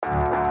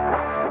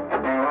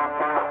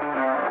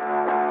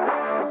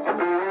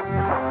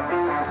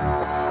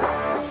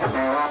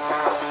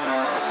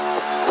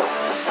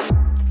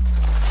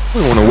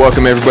We want to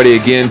welcome everybody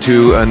again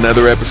to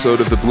another episode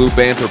of the Blue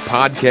Banter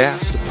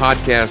Podcast, a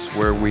podcast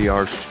where we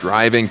are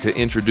striving to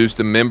introduce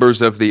the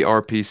members of the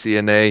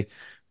RPCNA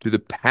to the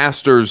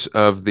pastors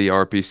of the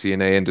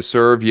RPCNA and to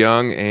serve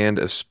young and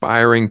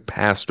aspiring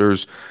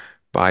pastors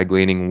by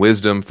gleaning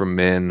wisdom from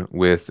men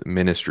with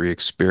ministry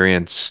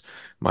experience.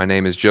 My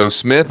name is Joe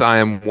Smith. I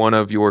am one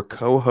of your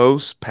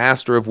co-hosts,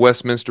 pastor of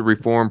Westminster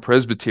Reformed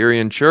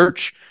Presbyterian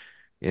Church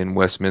in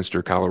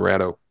Westminster,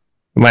 Colorado.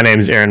 My name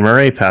is Aaron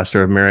Murray,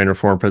 pastor of Marion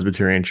Reformed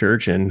Presbyterian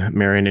Church in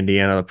Marion,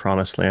 Indiana, the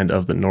promised land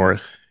of the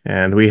North.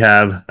 And we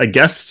have a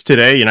guest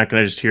today. You're not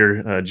going to just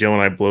hear Joe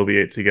and I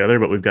bloviate together,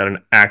 but we've got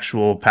an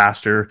actual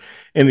pastor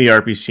in the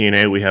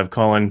RPCNA. We have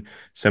Colin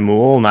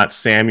Samul, not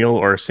Samuel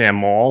or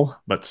Samul,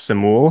 but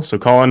Samul. So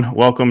Colin,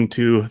 welcome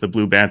to the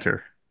Blue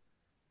Banter.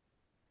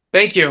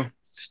 Thank you.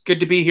 It's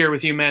good to be here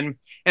with you, men.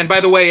 And by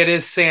the way, it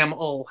is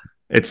Samul.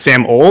 It's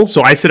Samul,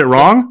 so I said it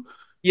wrong?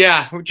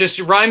 Yeah, just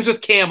rhymes with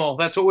camel.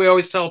 That's what we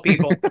always tell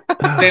people.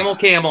 Samul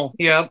camel.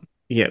 Yep.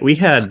 Yeah, we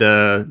had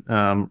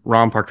Ram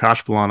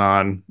Parkashpalan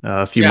on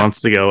a few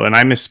months ago, and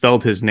I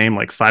misspelled his name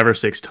like 5 or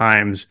 6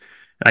 times.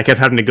 I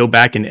kept having to go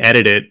back and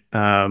edit it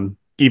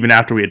even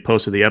after we had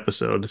posted the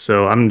episode.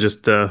 So I'm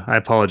just, I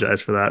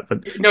apologize for that.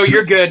 But no,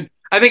 you're good.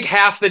 I think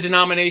half the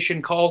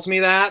denomination calls me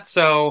that,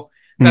 so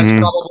that's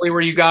probably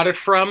where you got it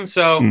from.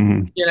 So,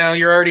 you know,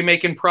 you're already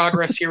making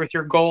progress here with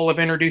your goal of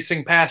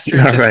introducing pastors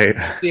to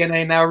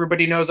DNA. Now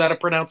everybody knows how to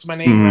pronounce my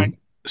name, right?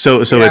 So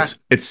it's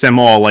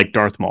Samul, like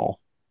Darth Maul.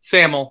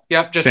 Samul.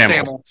 Yep, just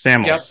Samul.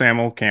 Yep.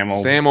 Samul,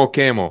 Camel. Samul,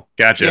 Camel.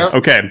 Gotcha. Yep.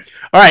 Okay.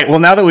 All right. Well,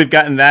 now that we've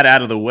gotten that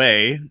out of the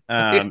way,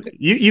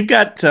 you've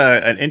got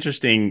an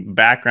interesting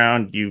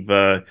background. You've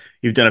done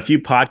a few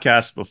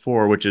podcasts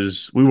before, which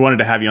is, we wanted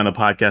to have you on the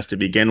podcast to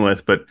begin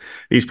with, but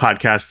these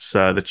podcasts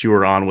that you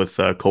were on with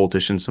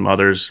Coltish and some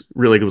others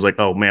really was like,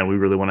 oh man, we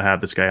really want to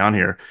have this guy on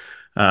here.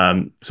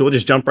 So we'll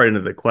just jump right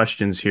into the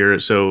questions here.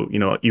 So, you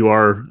know, you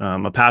are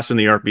a pastor in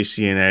the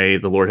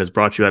RPCNA. The Lord has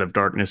brought you out of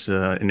darkness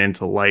and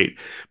into light.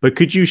 But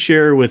could you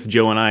share with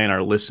Joe and I and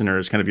our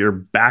listeners kind of your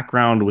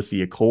background with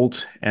the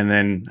occult? And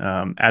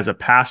then as a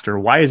pastor,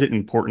 why is it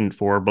important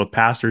for both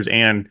pastors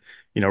and,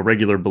 you know,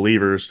 regular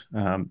believers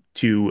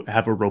to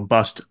have a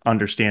robust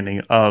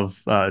understanding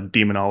of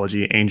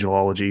demonology,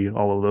 angelology,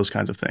 all of those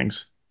kinds of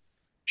things?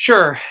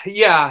 Sure.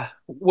 Yeah.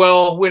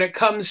 Well, when it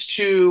comes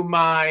to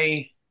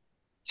my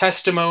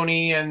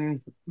testimony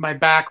and my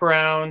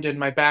background in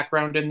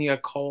the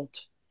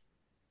occult,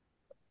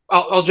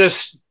 I'll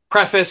just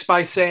preface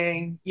by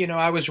saying, you know,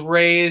 I was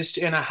raised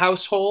in a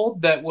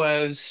household that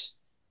was,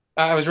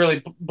 I was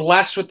really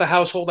blessed with the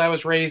household I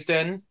was raised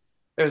in.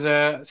 It was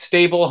a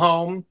stable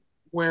home,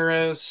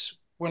 whereas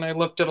when I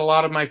looked at a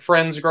lot of my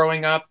friends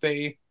growing up,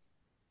 they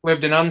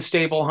lived in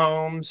unstable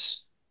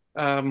homes.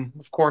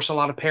 Of course, a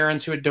lot of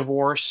parents who had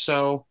divorced.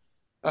 So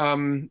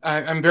I'm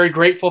very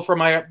grateful for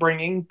my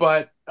upbringing,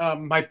 but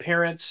my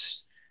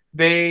parents,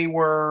 they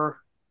were,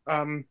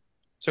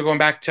 so going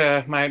back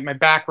to my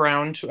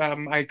background,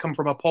 I come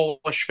from a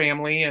Polish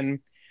family, and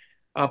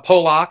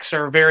Polacks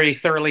are very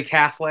thoroughly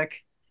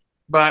Catholic,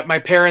 but my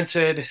parents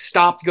had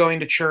stopped going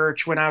to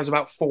church when I was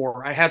about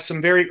 4. I have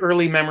some very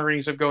early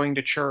memories of going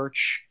to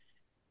church,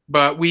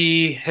 but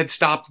we had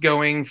stopped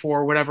going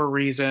for whatever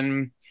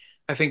reason,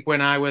 I think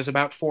when I was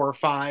about 4 or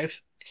 5.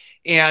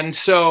 And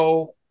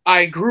so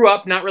I grew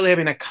up not really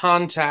having a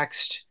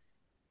context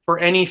for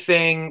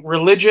anything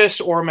religious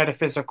or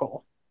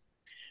metaphysical.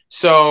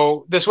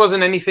 So this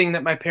wasn't anything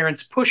that my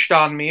parents pushed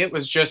on me. It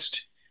was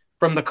just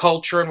from the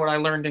culture and what I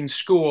learned in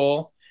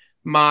school.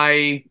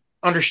 My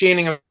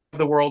understanding of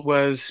the world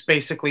was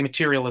basically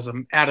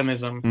materialism,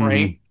 atomism,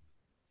 right?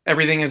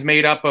 Everything is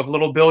made up of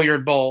little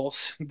billiard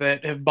balls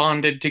that have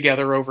bonded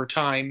together over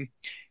time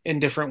in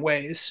different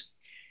ways.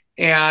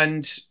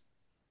 And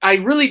I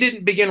really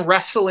didn't begin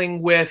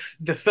wrestling with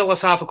the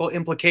philosophical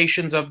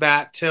implications of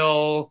that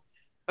till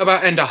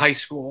about end of high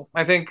school.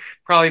 I think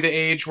probably the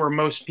age where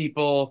most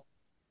people,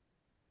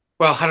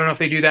 well, I don't know if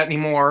they do that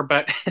anymore,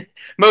 but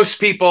most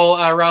people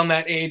around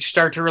that age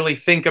start to really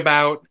think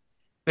about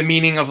the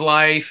meaning of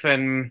life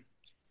and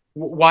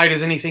why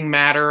does anything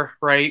matter,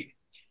 right?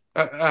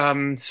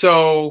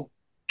 So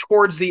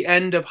towards the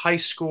end of high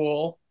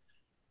school,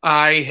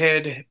 I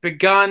had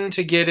begun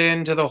to get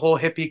into the whole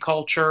hippie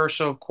culture.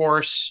 So of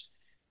course,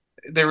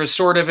 there was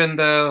sort of in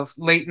the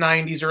late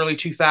 90s, early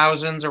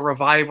 2000s, a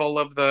revival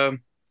of the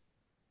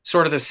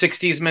sort of the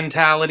 60s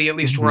mentality, at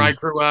least where I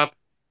grew up.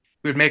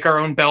 We would make our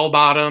own bell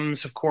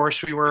bottoms. Of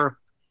course, we were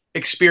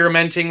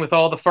experimenting with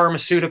all the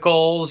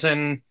pharmaceuticals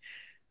and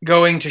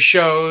going to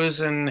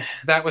shows. And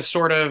that was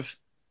sort of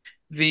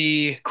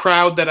the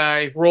crowd that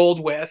I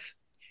rolled with.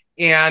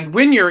 And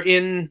when you're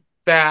in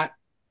that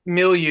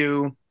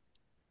milieu,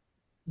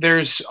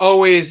 there's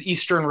always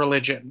Eastern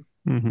religion.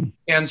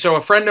 And so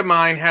a friend of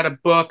mine had a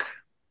book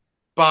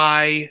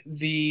by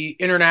the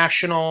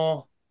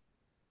International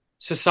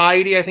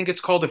Society, I think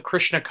it's called, of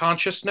Krishna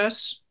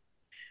Consciousness,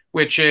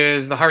 which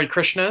is the Hare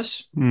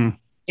Krishnas.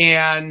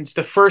 And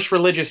the first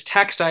religious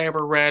text I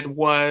ever read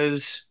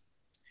was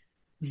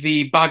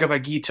the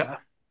Bhagavad Gita.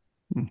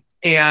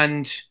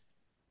 And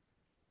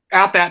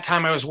at that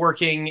time, I was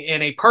working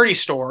in a party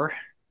store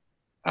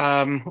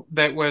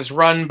that was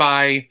run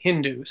by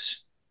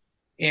Hindus.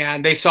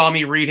 And they saw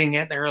me reading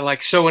it. They were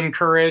like so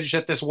encouraged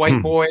that this white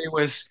Hmm. boy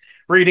was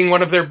reading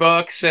one of their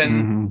books.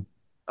 And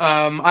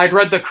Hmm. I'd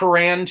read the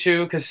Quran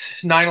too, because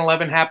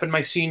 9/11 happened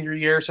my senior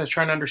year. So I was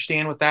trying to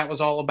understand what that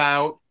was all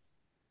about.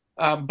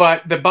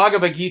 But the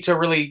Bhagavad Gita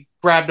really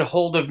grabbed a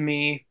hold of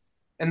me.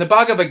 And the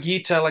Bhagavad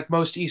Gita, like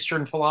most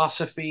Eastern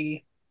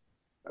philosophy,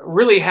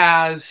 really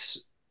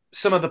has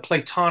some of the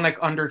Platonic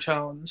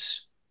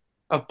undertones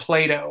of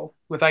Plato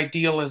with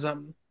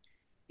idealism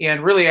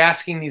and really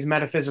asking these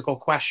metaphysical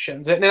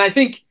questions. And I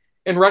think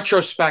in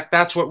retrospect,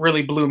 that's what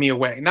really blew me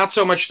away. Not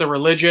so much the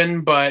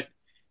religion, but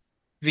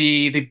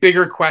the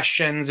bigger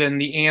questions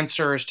and the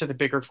answers to the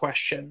bigger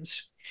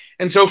questions.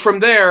 And so from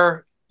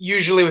there,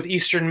 usually with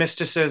Eastern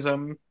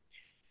mysticism,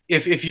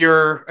 if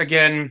you're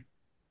again,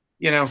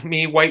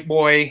 me, white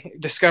boy,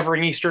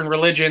 discovering Eastern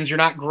religions, you're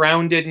not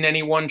grounded in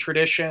any one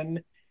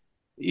tradition.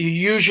 You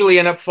usually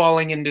end up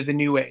falling into the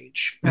New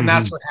Age, and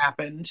that's Hmm. what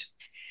happened.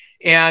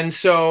 And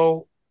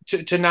so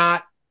to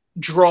not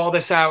draw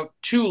this out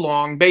too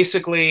long,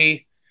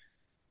 basically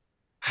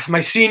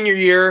my senior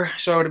year,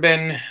 so I would have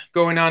been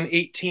going on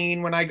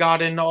 18 when I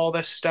got into all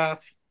this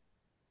stuff,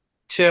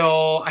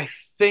 till I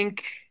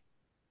think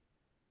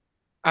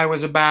I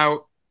was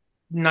about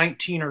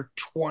 19 or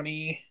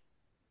 20,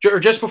 or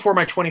just before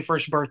my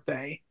 21st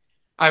birthday.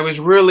 I was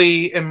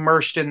really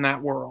immersed in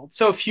that world.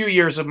 So a few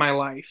years of my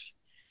life.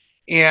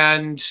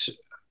 And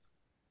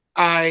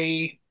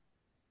I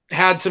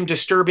had some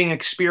disturbing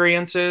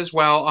experiences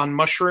while on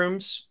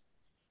mushrooms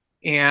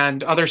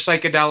and other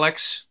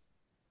psychedelics.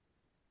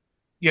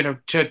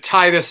 To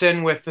tie this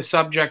in with the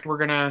subject we're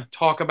going to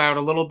talk about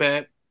a little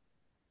bit,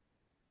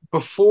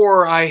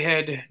 before I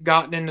had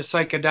gotten into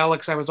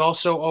psychedelics, I was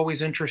also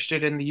always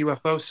interested in the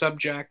UFO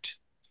subject.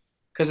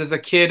 Because as a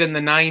kid in the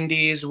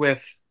 90s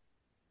with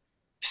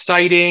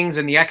sightings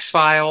and the X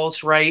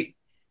Files, right?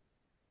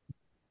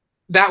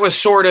 That was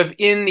sort of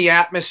in the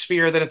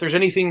atmosphere that if there's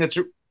anything that's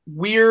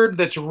weird,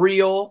 that's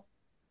real,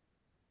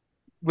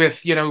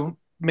 with,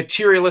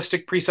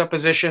 materialistic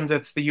presuppositions,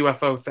 it's the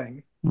UFO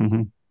thing.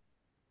 Hmm.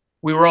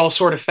 We were all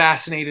sort of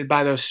fascinated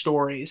by those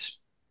stories.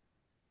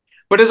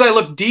 But as I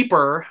look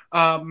deeper,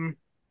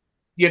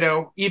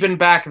 even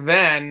back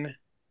then,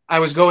 I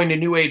was going to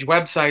New Age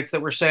websites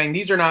that were saying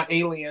these are not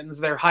aliens,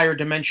 they're higher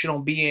dimensional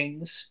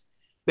beings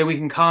that we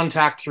can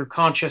contact through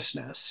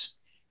consciousness.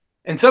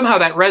 And somehow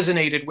that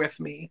resonated with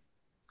me.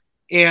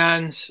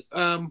 And,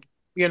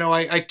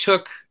 I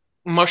took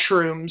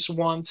mushrooms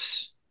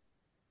once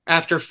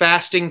after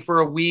fasting for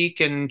a week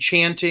and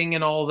chanting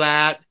and all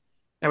that.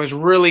 I was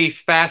really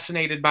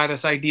fascinated by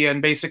this idea.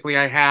 And basically,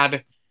 I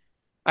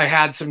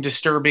had some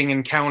disturbing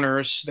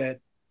encounters that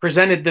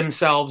presented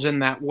themselves in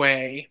that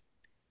way.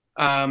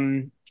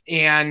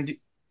 And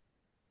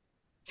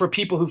for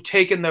people who've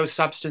taken those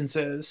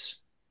substances,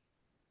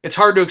 it's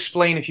hard to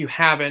explain if you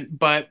haven't,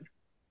 but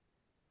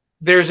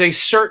there's a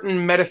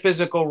certain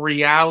metaphysical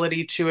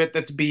reality to it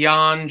that's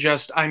beyond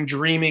just I'm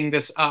dreaming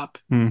this up.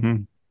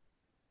 Hmm.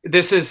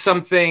 This is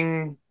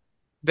something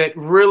that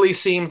really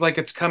seems like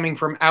it's coming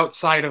from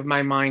outside of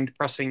my mind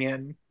pressing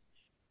in.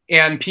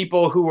 And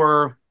people who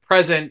were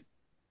present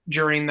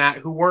during that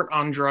who weren't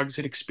on drugs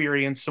had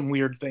experienced some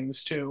weird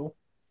things too.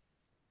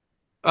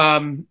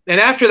 And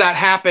after that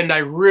happened, I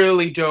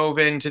really dove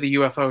into the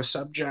UFO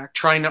subject,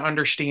 trying to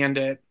understand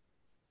it,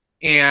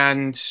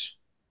 and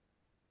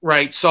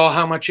right, saw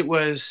how much it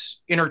was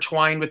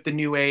intertwined with the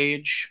New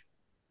Age.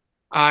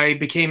 I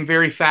became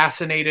very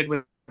fascinated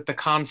with the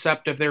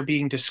concept of there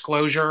being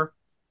disclosure,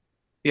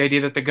 the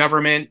idea that the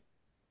government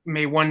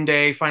may one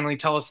day finally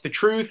tell us the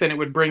truth and it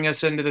would bring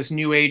us into this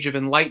new age of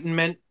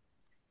enlightenment.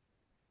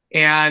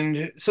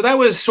 And so that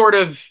was sort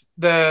of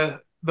the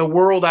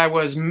world I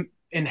was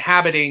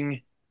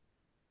inhabiting,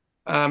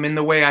 in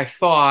the way I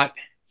thought,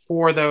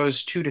 for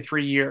those 2 to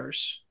 3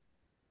 years.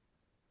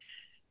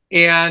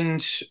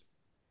 And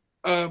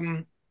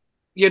um,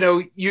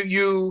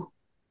 you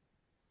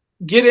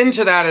get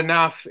into that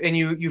enough, and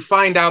you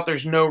find out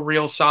there's no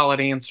real solid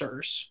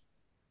answers.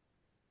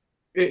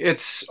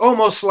 It's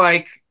almost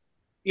like,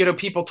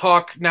 people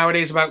talk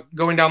nowadays about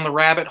going down the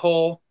rabbit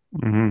hole,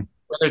 Hmm.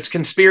 whether it's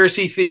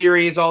conspiracy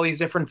theories, all these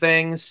different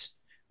things.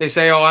 They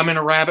say, "Oh, I'm in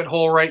a rabbit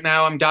hole right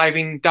now. I'm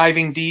diving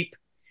deep."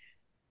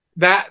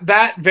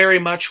 That very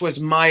much was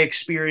my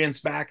experience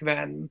back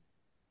then.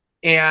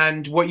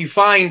 And what you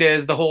find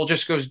is the hole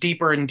just goes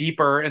deeper and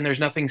deeper, and there's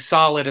nothing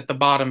solid at the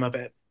bottom of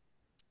it.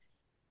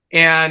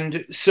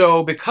 And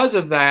so, because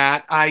of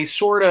that, I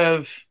sort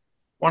of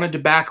wanted to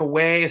back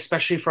away,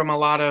 especially from a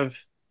lot of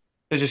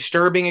the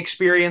disturbing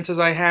experiences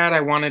I had. I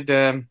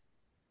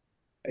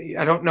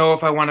don't know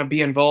if I want to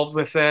be involved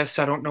with this.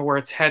 I don't know where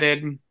it's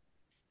headed.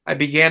 I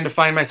began to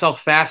find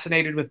myself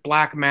fascinated with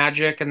black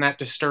magic, and that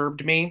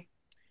disturbed me.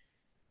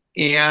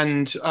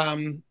 And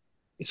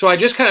so I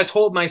just kind of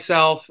told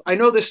myself, I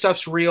know this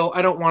stuff's real.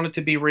 I don't want it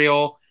to be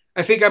real.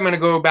 I think I'm going to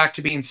go back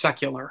to being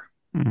secular.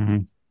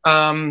 Hmm.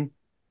 Um,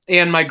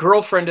 And my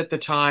girlfriend at the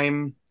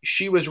time,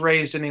 she was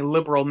raised in a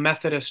liberal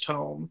Methodist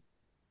home.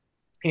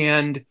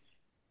 And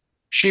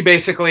she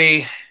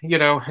basically,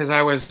 as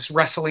I was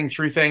wrestling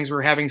through things, we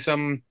were having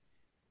some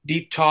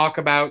deep talk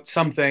about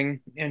something.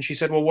 And she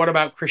said, "Well, what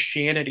about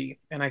Christianity?"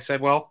 And I said,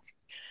 "Well,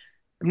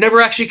 I've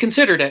never actually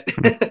considered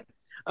it.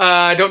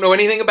 I don't know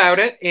anything about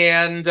it."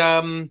 And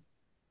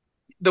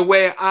the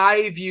way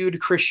I viewed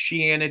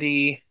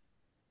Christianity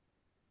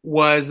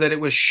was that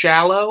it was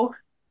shallow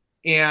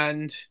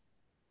and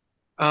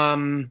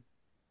um,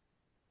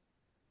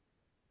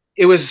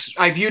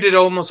 I viewed it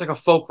almost like a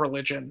folk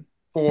religion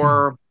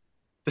for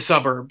the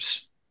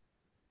suburbs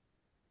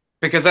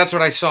because that's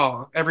what I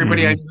saw.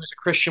 Everybody I knew Hmm. who was a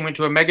Christian went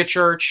to a mega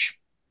church.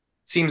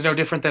 Seems no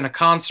different than a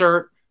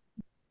concert.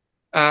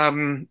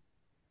 Um,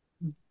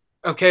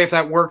 okay, if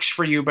that works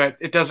for you, but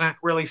it doesn't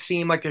really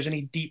seem like there's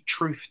any deep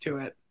truth to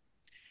it.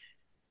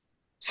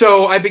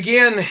 So I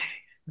began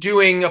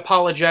doing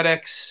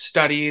apologetics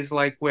studies,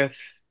 like with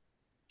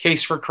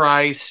Case for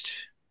Christ.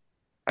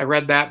 I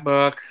read that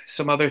book,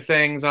 some other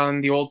things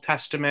on the Old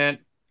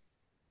Testament.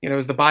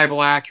 Is the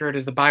Bible accurate?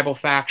 Is the Bible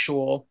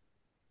factual?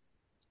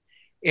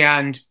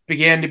 And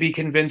began to be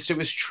convinced it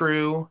was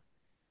true.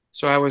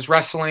 So I was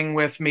wrestling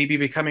with maybe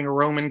becoming a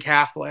Roman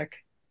Catholic,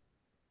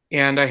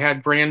 and I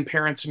had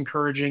grandparents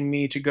encouraging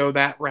me to go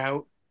that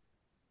route.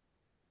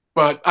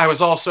 But I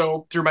was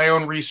also, through my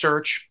own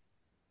research,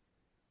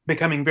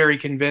 becoming very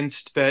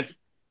convinced that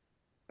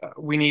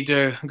we need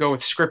to go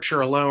with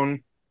scripture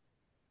alone.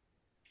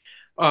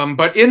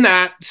 But in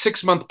that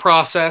 6 month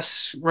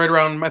process, right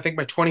around, I think,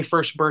 my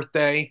 21st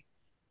birthday,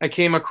 I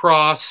came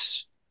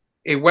across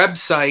a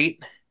website.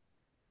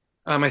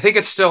 I think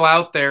it's still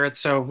out there.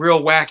 It's a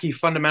real wacky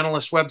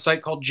fundamentalist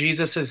website called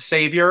Jesus is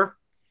Savior.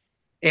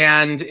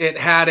 And it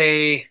had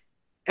a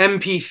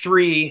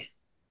MP3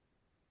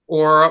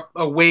 or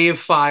a wave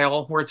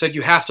file where it said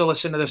you have to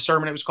listen to this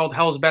sermon. It was called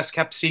Hell's Best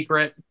Kept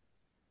Secret. And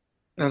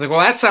I was like, well,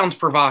 that sounds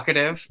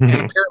provocative. And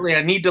apparently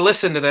I need to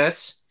listen to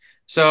this.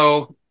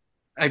 So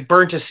I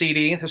burnt a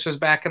CD. This was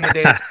back in the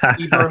day of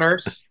CD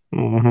burners.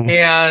 Hmm.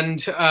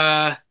 And,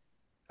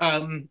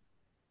 um,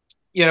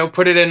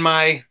 put it in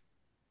my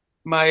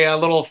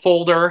little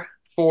folder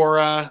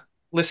for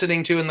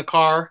listening to in the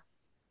car.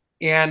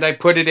 And I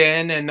put it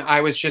in and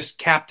I was just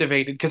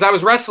captivated because I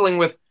was wrestling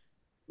with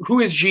who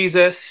is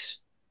Jesus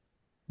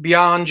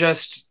beyond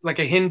just like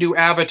a Hindu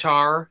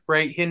avatar,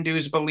 right?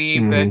 Hindus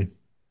believe that Hmm.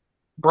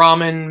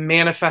 Brahman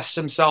manifests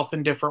himself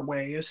in different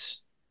ways.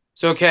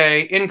 So,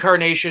 okay,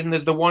 incarnation,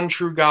 there's the one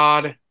true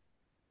God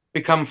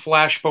become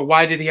flesh, but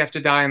why did he have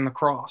to die on the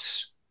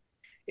cross?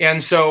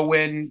 And so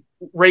when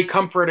Ray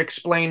Comfort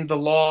explained the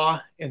law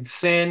and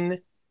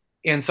sin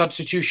and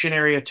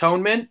substitutionary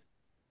atonement,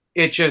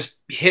 it just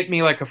hit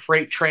me like a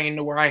freight train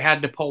to where I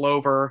had to pull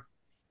over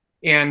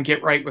and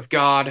get right with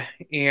God.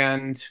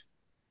 And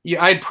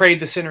yeah, I'd prayed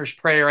the sinner's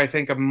prayer, I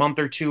think, a month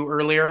or two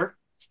earlier.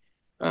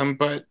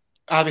 But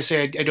obviously,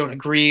 I don't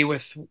agree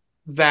with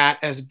that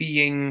as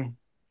being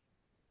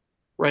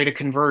right a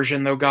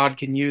conversion, though God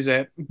can use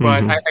it.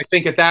 But Hmm. I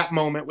think at that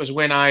moment was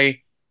when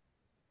I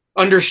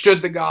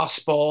understood the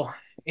gospel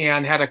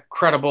and had a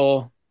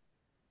credible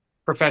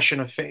profession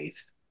of faith.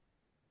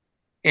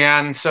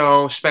 And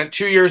so spent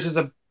 2 years as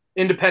an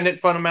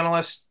independent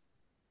fundamentalist,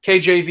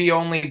 KJV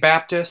only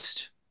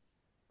Baptist,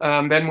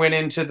 then went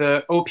into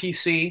the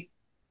OPC.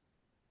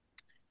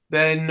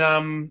 Then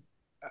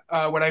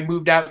when I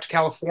moved out to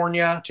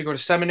California to go to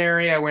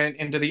seminary, I went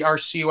into the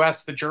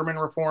RCUS, the German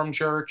Reformed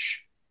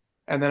Church,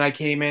 and then I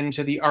came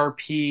into the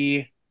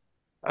RP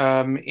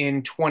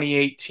in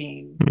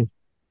 2018.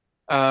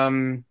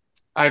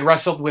 I'd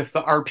wrestled with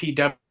the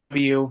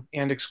RPW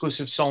and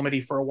exclusive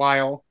psalmody for a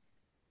while.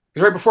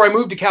 Because right before I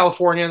moved to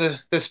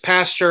California, this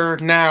pastor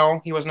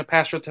now, he wasn't a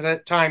pastor at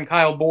that time,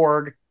 Kyle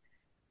Borg,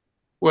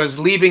 was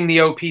leaving the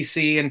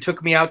OPC and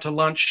took me out to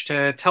lunch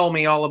to tell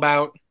me all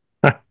about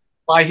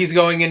why he's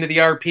going into the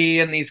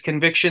RP and these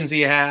convictions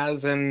he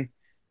has. And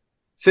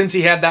since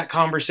he had that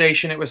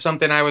conversation, it was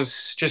something I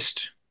was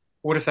just,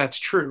 what if that's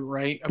true,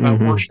 right? About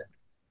Hmm. worship.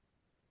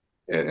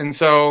 And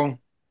so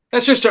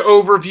that's just an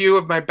overview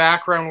of my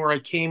background, where I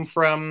came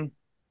from,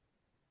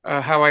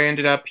 how I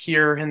ended up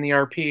here in the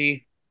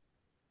RP.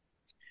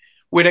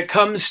 When it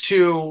comes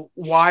to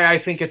why I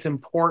think it's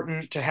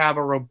important to have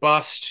a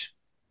robust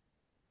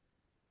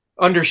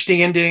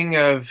understanding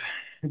of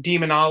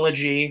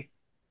demonology,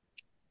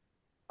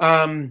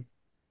 um,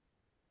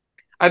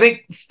 I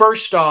think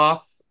first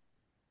off,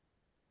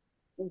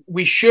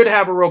 we should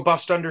have a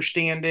robust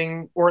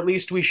understanding, or at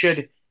least we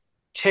should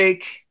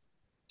take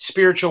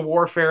spiritual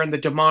warfare in the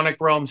demonic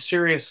realm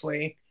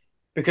seriously,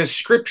 because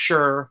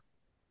scripture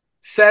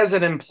says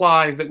and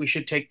implies that we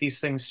should take these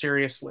things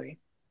seriously.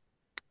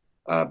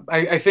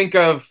 I think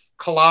of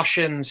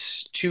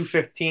Colossians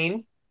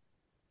 2:15.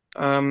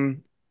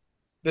 Um,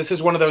 this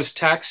is one of those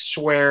texts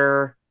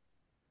where,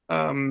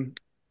 um,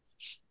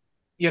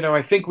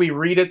 I think we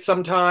read it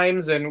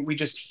sometimes and we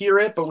just hear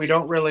it, but we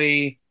don't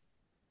really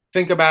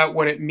think about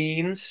what it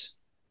means.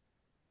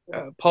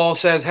 Paul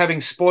says,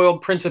 having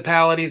spoiled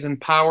principalities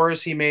and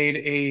powers, he made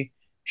a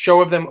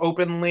show of them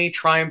openly,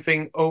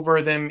 triumphing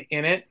over them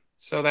in it.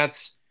 So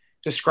that's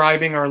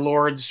describing our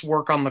Lord's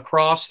work on the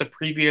cross. The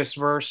previous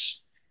verse,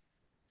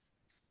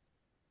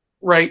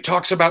 right,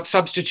 talks about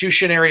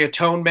substitutionary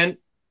atonement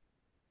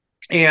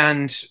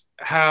and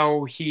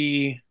how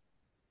he,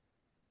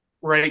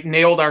 right,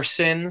 nailed our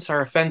sins,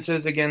 our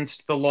offenses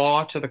against the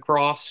law to the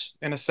cross,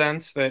 in a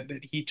sense, that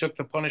he took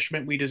the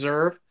punishment we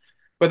deserve.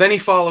 But then he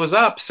follows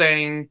up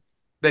saying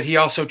that he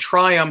also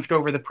triumphed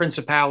over the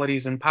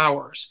principalities and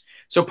powers.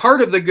 So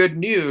part of the good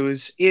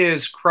news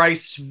is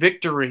Christ's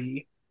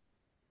victory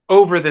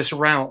over this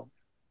realm.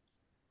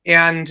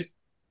 And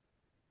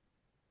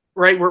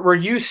right, we're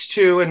used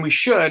to, and we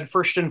should,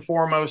 first and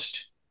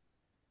foremost,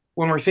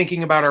 when we're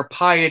thinking about our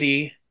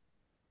piety,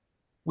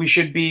 we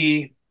should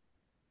be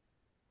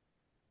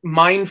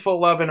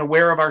mindful of and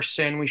aware of our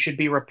sin. We should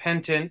be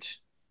repentant,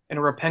 in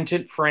a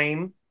repentant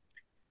frame.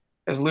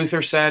 As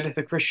Luther said,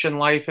 the Christian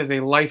life is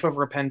a life of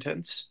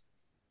repentance.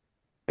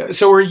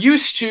 So we're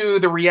used to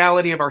the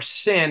reality of our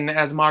sin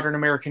as modern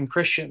American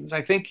Christians.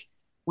 I think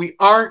we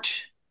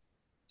aren't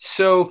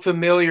so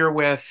familiar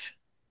with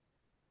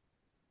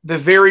the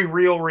very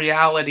real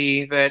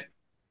reality that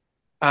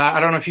I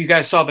don't know if you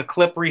guys saw the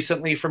clip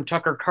recently from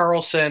Tucker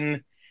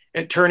Carlson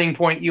at Turning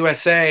Point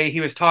USA. He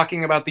was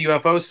talking about the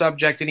UFO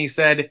subject and he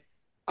said,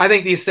 I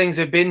think these things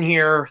have been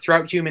here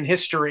throughout human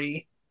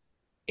history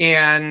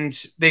and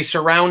they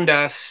surround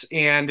us,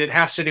 and it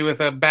has to do with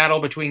a battle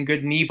between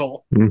good and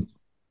evil.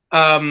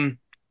 Mm.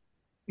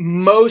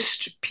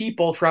 Most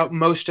people throughout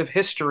most of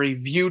history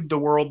viewed the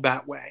world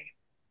that way.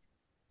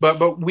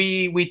 But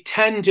we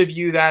tend to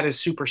view that as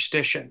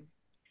superstition.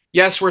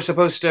 Yes, we're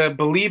supposed to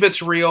believe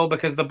it's real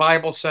because the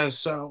Bible says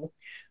so,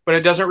 but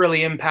it doesn't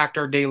really impact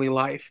our daily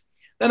life.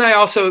 Then I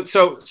also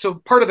so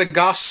part of the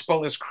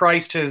gospel is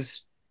Christ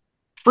has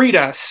freed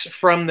us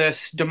from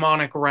this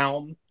demonic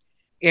realm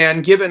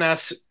and given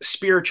us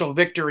spiritual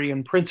victory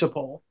and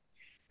principle.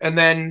 And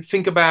then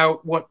think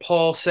about what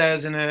Paul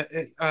says in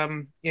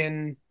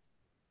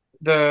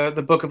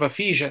the book of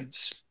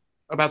Ephesians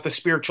about the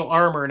spiritual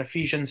armor in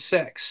Ephesians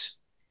 6.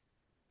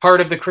 Part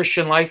of the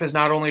Christian life is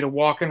not only to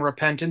walk in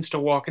repentance, to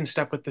walk in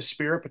step with the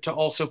Spirit, but to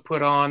also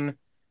put on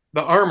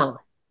the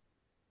armor,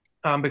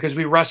 because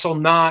we wrestle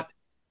not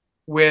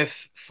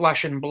with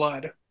flesh and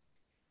blood.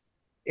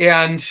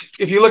 And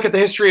if you look at the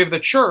history of the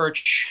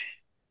church,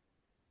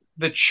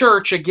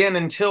 again,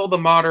 until the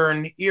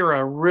modern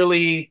era,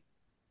 really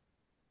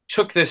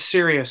took this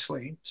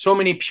seriously. So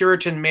many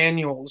Puritan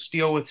manuals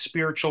deal with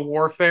spiritual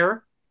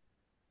warfare.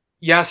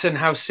 Yes, and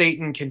how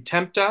Satan can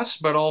tempt us,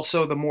 but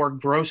also the more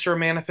grosser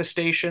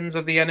manifestations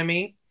of the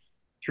enemy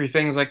through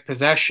things like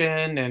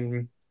possession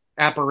and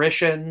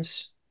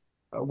apparitions.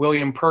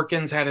 William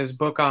Perkins had his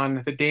book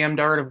on the damned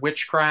art of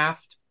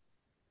witchcraft.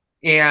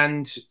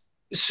 And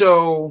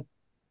so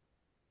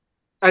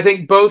I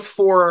think both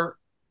for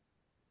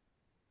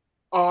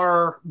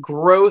our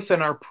growth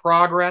and our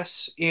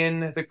progress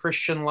in the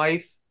Christian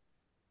life,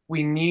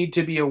 we need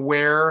to be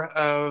aware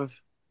of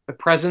the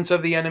presence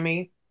of the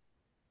enemy.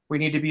 We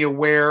need to be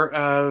aware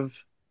of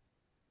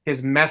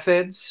his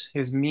methods,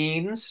 his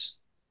means,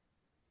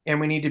 and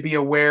we need to be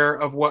aware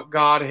of what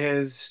God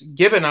has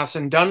given us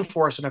and done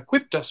for us and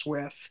equipped us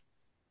with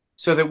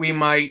so that we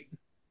might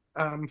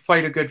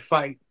fight a good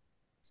fight.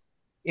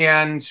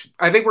 And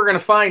I think we're going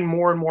to find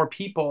more and more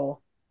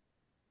people,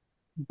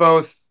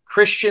 both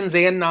Christians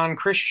and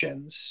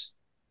non-Christians,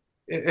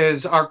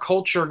 as our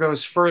culture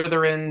goes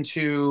further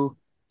into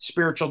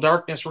spiritual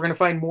darkness, we're going to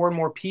find more and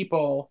more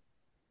people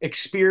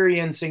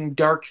experiencing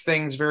dark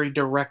things very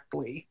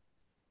directly.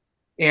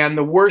 And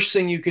the worst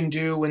thing you can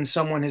do when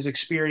someone has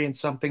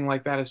experienced something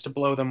like that is to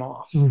blow them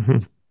off. Mm-hmm.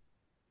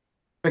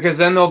 Because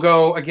then they'll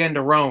go again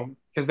to Rome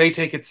because they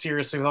take it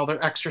seriously with all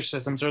their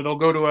exorcisms, or they'll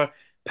go to a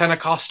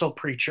Pentecostal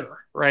preacher,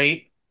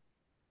 right?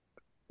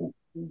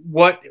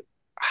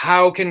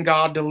 How can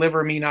God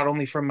deliver me not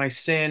only from my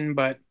sin,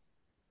 but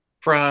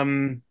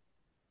from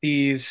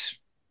these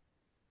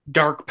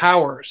dark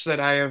powers that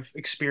I have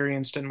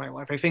experienced in my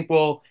life? I think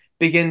we'll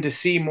begin to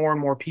see more and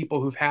more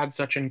people who've had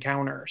such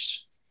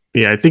encounters.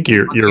 Yeah, I think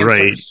you're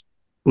right.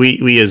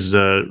 We as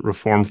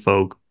Reformed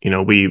folk,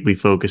 we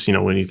focus,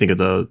 when you think of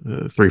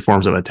the three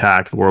forms of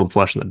attack, the world,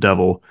 flesh, and the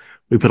devil,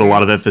 we put a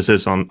lot of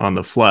emphasis on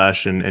the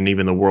flesh and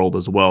even the world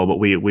as well, but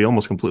we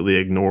almost completely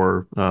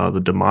ignore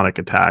the demonic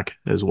attack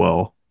as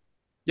well.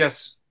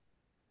 Yes,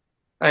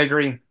 I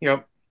agree.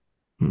 Yep.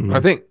 I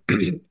think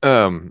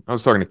I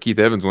was talking to Keith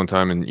Evans one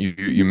time, and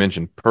you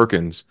mentioned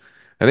Perkins.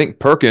 I think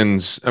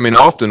Perkins, I mean,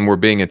 often we're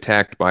being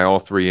attacked by all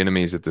three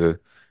enemies at the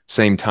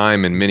same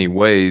time in many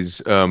ways.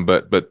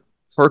 But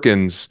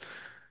Perkins,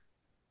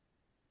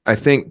 I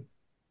think,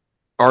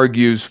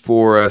 argues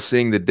for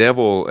seeing the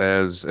devil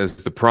as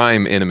the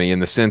prime enemy, in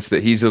the sense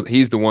that he's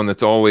the one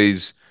that's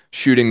always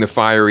shooting the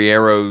fiery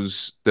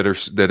arrows that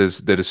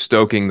is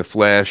stoking the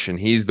flesh, and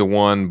he's the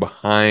one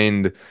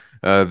behind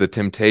the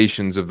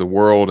temptations of the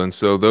world. And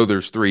so, though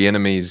there's three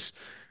enemies,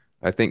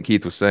 I think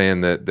Keith was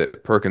saying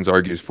that Perkins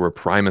argues for a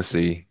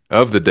primacy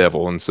of the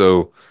devil. And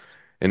so,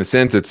 in a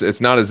sense,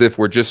 it's not as if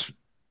we're just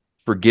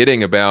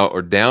forgetting about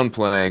or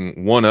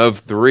downplaying one of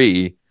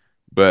three,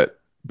 but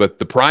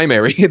the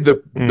primary,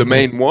 the Hmm.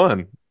 main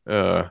one,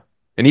 and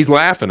he's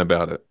laughing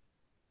about it.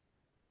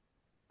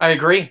 I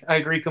agree. I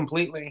agree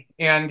completely.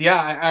 And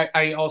yeah,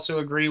 I also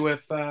agree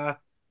with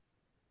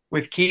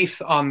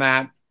Keith on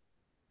that.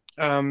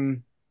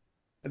 Um,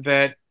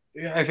 that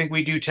I think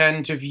we do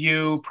tend to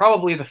view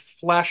probably the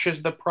flesh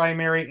as the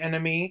primary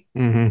enemy,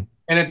 Hmm.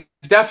 and it's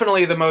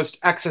definitely the most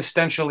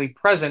existentially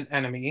present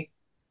enemy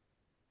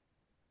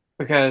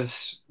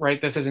because right,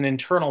 this is an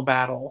internal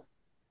battle.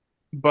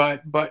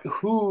 But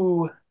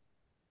who,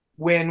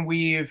 when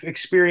we've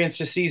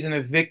experienced a season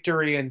of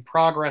victory and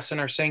progress in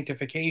our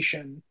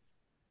sanctification,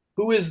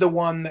 who is the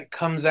one that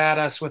comes at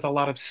us with a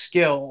lot of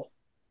skill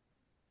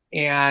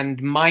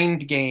and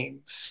mind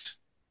games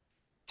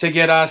to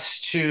get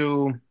us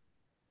to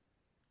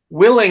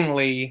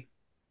willingly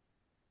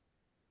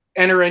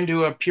enter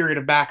into a period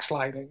of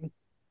backsliding?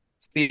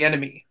 It's the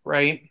enemy,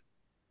 right?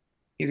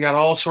 He's got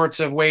all sorts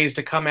of ways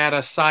to come at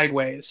us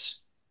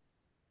sideways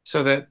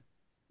so that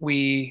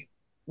we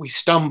we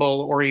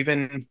stumble or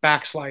even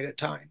backslide at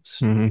times.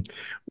 Hmm.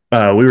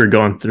 We were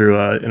going through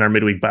in our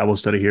midweek Bible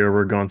study here.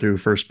 We're going through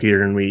First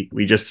Peter, and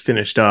we just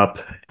finished up.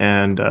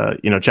 And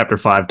chapter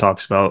 5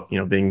 talks about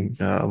being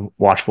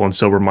watchful and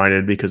sober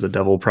minded because the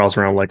devil prowls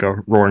around like a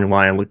roaring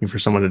lion looking for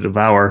someone to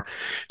devour.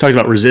 Talks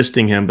about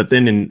resisting him, but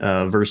then in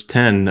verse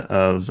 10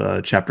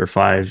 of chapter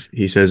 5,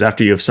 he says,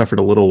 "After you have suffered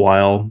a little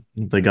while,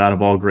 the God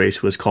of all grace,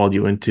 who has called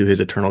you into His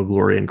eternal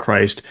glory in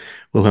Christ,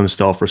 will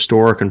Himself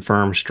restore,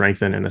 confirm,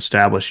 strengthen, and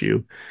establish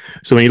you."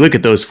 So when you look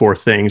at those four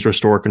things,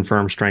 restore,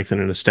 confirm,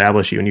 strengthen, and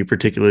establish you, and you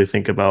particularly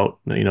think about,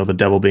 the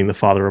devil being the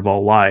father of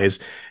all lies,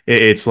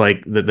 it's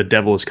like the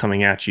devil is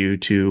coming at you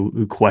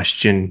to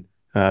question,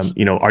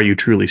 are you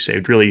truly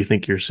saved? Really, you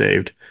think you're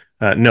saved?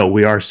 No,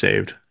 we are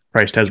saved.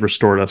 Christ has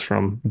restored us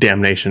from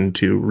damnation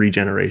to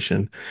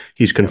regeneration.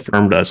 He's Yep.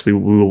 confirmed us. We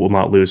will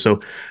not lose.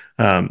 So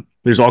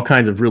there's all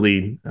kinds of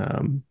really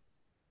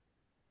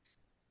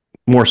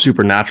more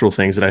supernatural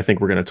things that I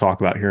think we're going to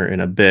talk about here in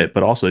a bit,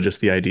 but also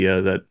just the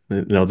idea that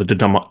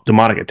the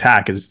demonic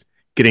attack is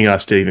getting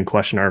us to even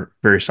question our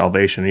very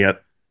salvation.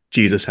 Yet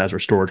Jesus has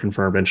restored,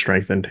 confirmed, and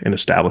strengthened and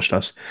established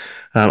us.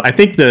 I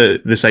think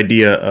this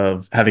idea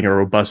of having a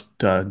robust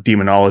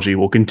demonology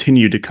will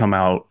continue to come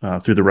out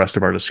through the rest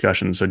of our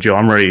discussion. So, Joe,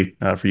 I'm ready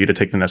for you to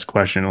take the next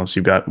question, unless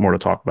you've got more to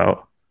talk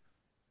about.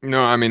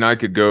 No, I mean I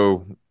could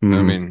go. I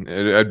Mm-hmm.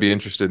 mean I'd be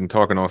interested in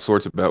talking all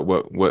sorts about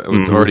what's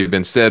Mm-hmm. already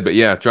been said, but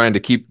yeah, trying to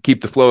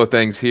keep the flow of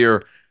things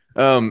here.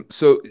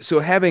 So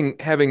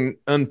having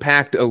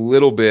unpacked a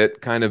little bit,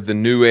 kind of the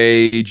New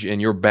Age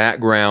and your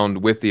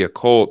background with the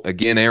occult.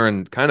 Again,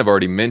 Aaron kind of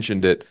already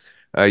mentioned it.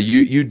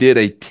 You did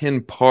a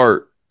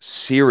 10-part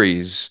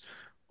series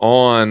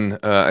on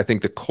I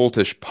think the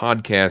cultish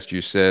podcast.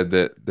 You said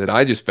that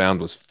I just found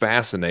was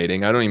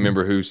fascinating. I don't even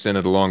remember who sent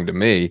it along to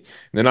me. And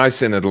then I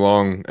sent it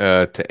along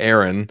to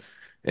Aaron,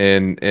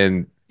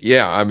 and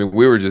yeah, I mean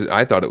we were just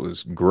I thought it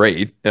was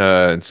great,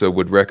 and so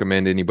would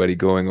recommend anybody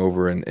going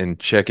over and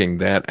checking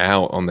that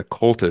out on the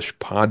cultish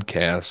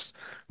podcast.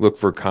 Look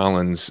for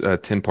Colin's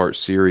 10-part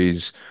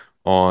series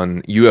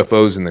on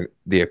UFOs and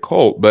the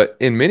occult, but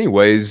in many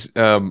ways,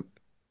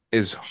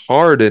 as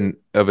hard and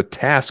of a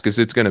task as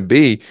it's going to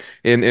be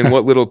in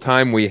what little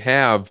time we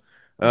have,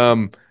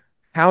 um,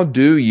 how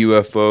do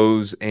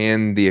UFOs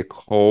and the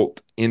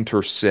occult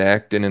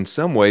intersect? And in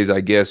some ways,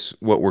 I guess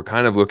what we're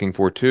kind of looking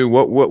for too,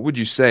 what would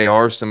you say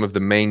are some of the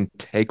main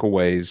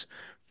takeaways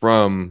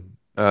from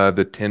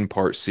the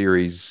 10-part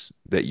series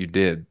that you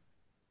did?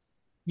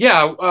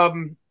 Yeah,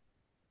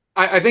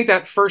 I think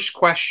that first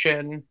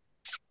question,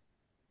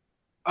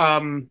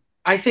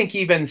 I think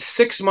even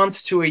 6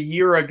 months to a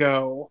year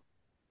ago,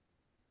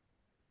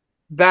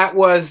 that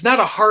was not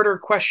a harder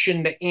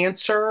question to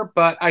answer,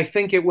 but I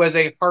think it was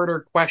a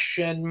harder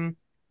question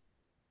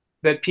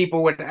that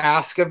people would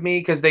ask of me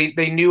because they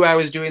knew I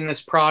was doing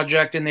this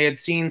project and they had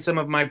seen some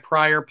of my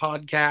prior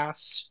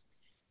podcasts.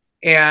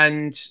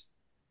 And,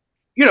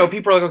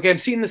 people are like, okay, I'm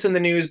seeing this in the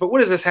news, but what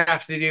does this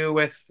have to do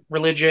with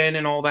religion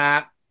and all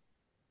that?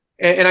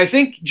 And I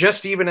think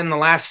just even in the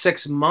last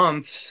 6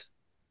 months,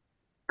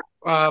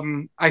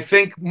 I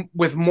think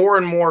with more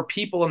and more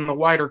people in the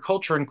wider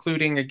culture,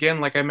 including, again,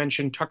 like I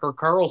mentioned, Tucker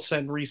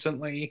Carlson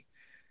recently,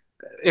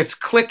 it's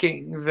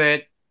clicking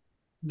that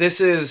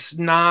this is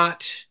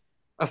not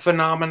a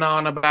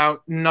phenomenon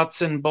about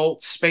nuts and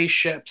bolts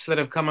spaceships that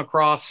have come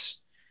across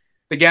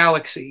the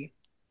galaxy.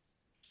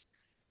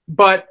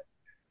 But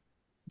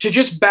to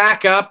just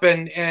back up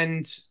and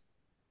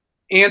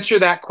answer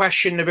that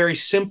question in a very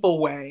simple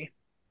way,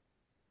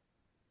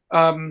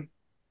 um,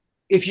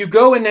 if you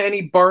go into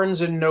any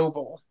Barnes and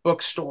Noble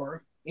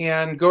bookstore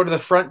and go to the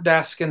front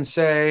desk and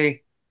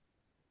say,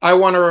 I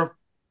want to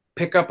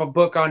pick up a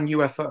book on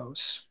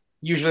UFOs,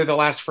 usually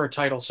they'll ask for a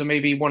title. So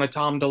maybe one of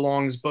Tom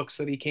DeLonge's books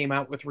that he came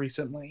out with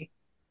recently.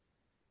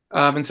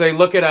 And say,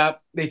 look it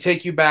up. They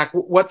take you back.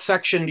 What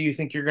section do you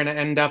think you're going to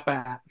end up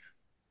at?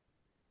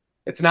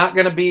 It's not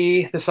going to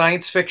be the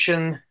science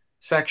fiction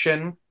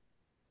section.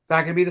 It's not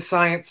going to be the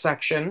science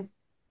section.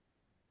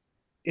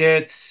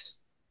 It's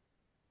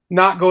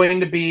not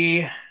going to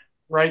be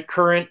right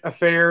current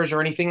affairs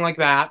or anything like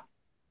that.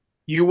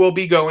 You will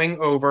be going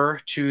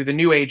over to the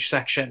New Age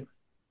section.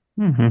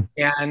 Mm-hmm.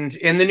 And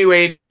in the New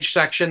Age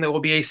section, there will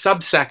be a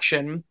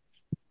subsection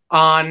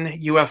on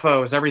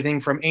UFOs,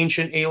 everything from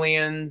ancient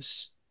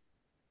aliens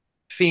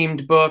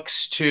themed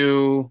books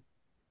to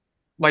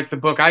like the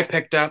book I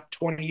picked up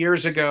 20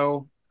 years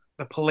ago,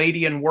 the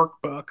Palladian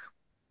Workbook,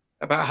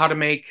 about how to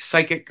make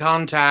psychic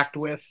contact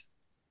with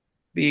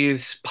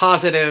these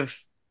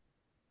positive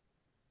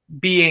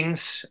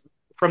beings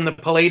from the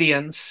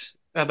Palladians,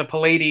 the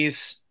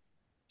Pallades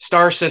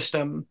star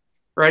system,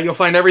 right? You'll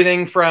find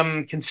everything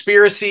from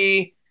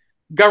conspiracy,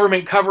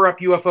 government cover up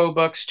UFO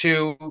books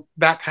to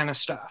that kind of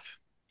stuff.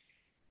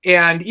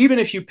 And even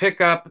if you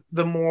pick up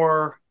the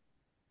more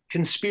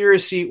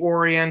conspiracy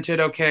oriented,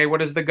 okay, what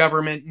does the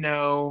government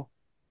know?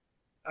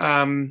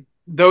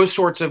 Those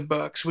sorts of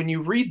books, when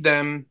you read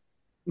them,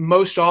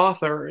 most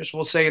authors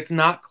will say it's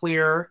not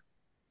clear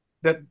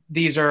that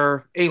these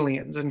are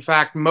aliens. In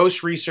fact,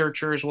 most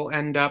researchers will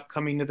end up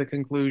coming to the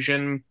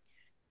conclusion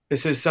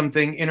this is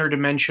something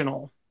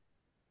interdimensional,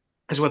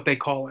 is what they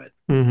call it.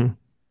 Mm-hmm.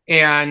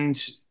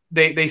 And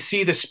they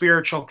see the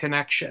spiritual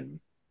connection.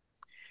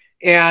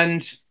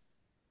 And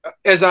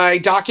as I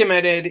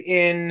documented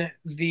in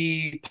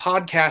the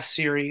podcast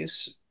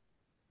series,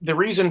 the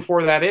reason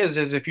for that is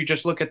if you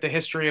just look at the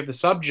history of the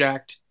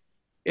subject,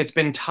 it's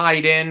been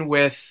tied in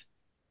with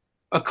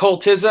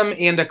occultism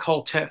and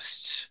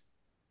occultists.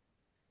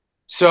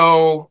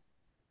 So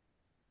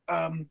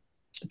Tom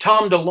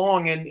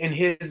DeLonge, in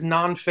his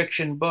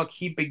nonfiction book,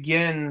 he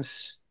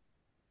begins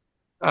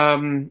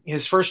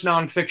his first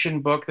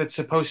nonfiction book that's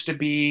supposed to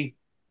be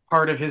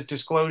part of his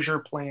disclosure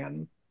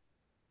plan,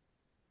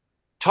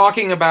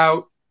 talking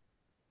about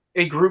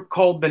a group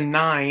called the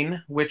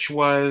Nine, which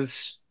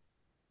was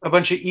a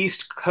bunch of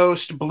East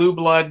Coast blue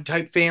blood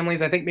type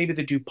families. I think maybe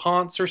the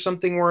DuPonts or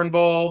something were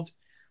involved.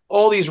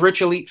 All these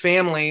rich elite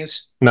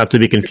families. Not to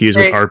be confused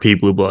with Hey, RP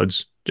Blue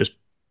Bloods, just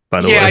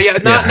by the yeah, way. yeah,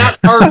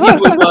 not RP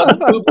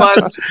blue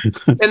bloods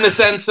in the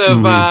sense of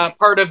Mm-hmm.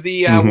 part of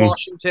the Mm-hmm.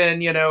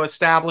 Washington,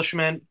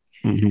 establishment.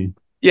 Mm-hmm.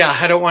 Yeah,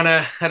 I don't want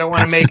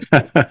to make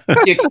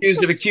be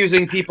accused of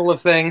accusing people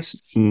of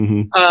things.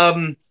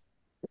 Mm-hmm.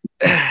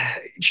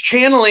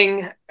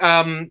 Channeling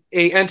a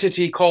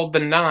entity called the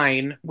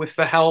Nine with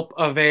the help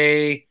of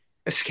a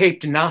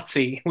escaped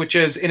Nazi, which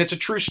is, and it's a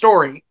true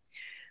story.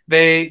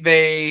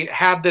 They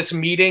had this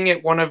meeting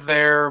at one of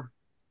their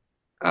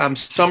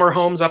summer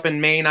homes up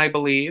in Maine, I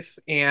believe,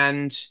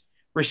 and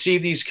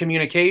received these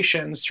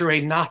communications through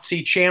a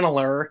Nazi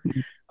channeler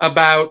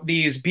about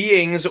these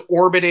beings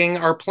orbiting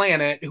our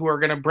planet who are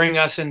going to bring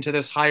us into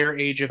this higher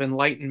age of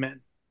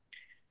enlightenment.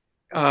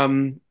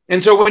 And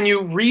so when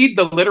you read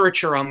the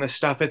literature on this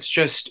stuff,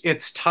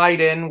 it's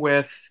tied in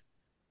with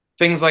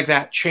things like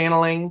that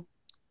channeling.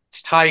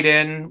 It's tied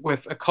in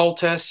with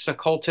occultists,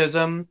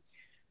 occultism,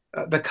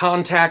 the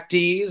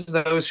contactees,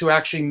 those who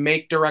actually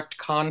make direct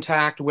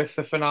contact with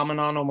the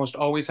phenomenon, almost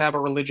always have a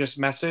religious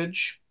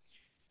message.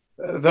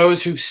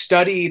 Those who've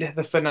studied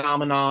the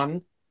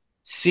phenomenon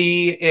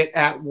see it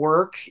at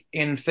work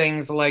in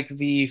things like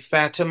the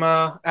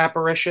Fatima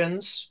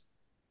apparitions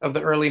of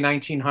the early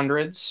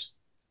 1900s.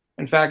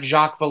 In fact,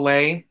 Jacques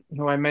Vallée,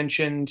 who I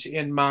mentioned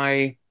in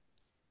my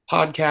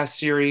podcast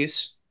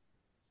series,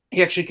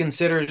 he actually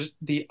considers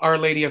the Our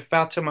Lady of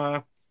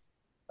Fatima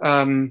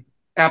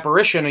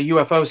apparition a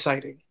UFO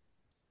sighting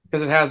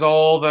because it has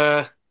all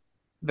the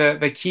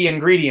key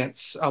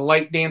ingredients: a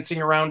light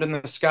dancing around in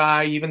the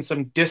sky, even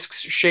some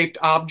disc-shaped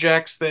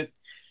objects that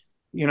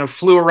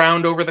flew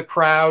around over the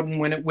crowd, and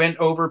when it went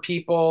over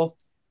people,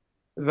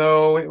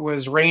 though it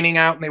was raining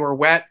out and they were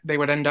wet, they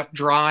would end up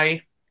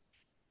dry.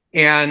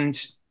 And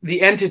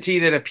the entity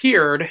that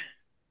appeared,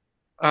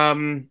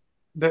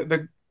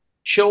 the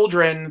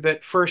children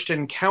that first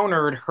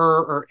encountered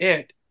her or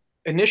it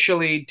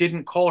initially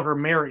didn't call her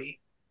Mary,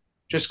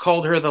 just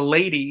called her the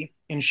lady,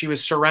 and she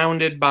was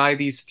surrounded by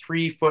these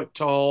 3 foot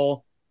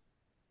tall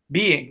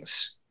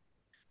beings.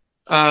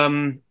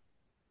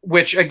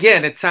 Which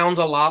again, it sounds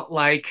a lot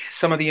like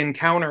some of the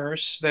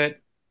encounters that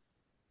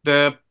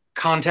the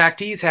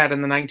contactees had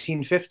in the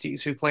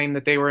 1950s who claimed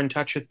that they were in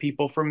touch with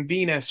people from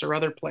Venus or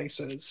other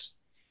places.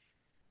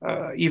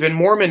 Even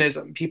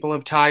Mormonism, people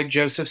have tied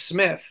Joseph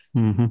Smith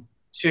Mm-hmm.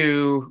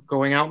 to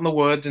going out in the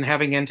woods and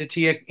having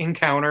entity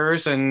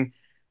encounters and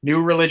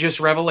new religious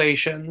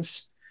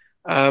revelations.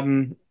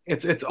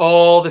 It's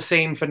all the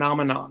same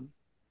phenomenon.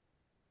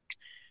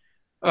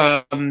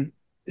 Um,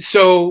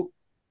 so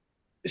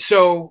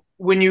so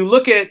when you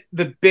look at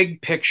the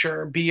big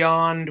picture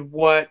beyond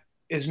what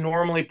is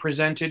normally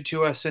presented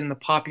to us in the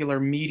popular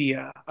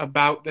media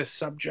about this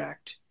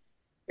subject,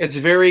 it's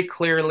very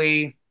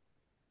clearly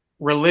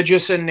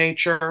religious in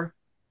nature,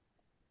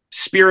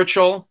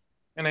 spiritual,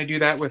 and I do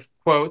that with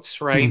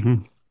quotes, right?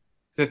 Mm-hmm.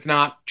 Because it's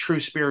not true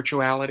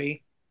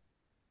spirituality.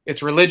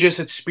 It's religious,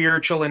 it's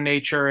spiritual in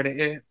nature, and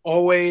it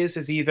always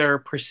is either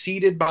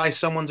preceded by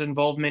someone's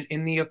involvement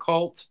in the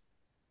occult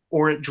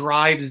or it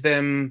drives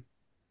them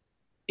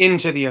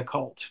into the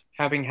occult,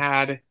 having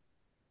had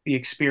the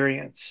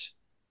experience,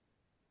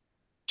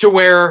 to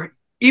where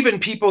even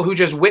people who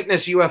just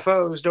witness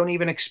UFOs don't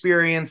even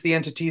experience the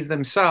entities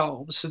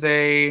themselves.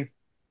 They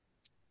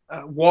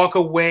walk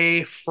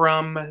away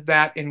from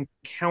that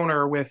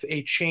encounter with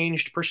a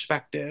changed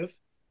perspective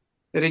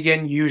that,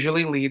 again,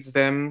 usually leads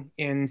them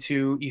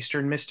into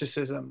Eastern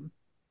mysticism.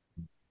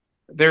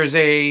 There's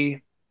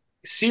a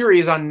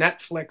series on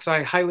Netflix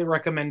I highly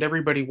recommend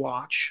everybody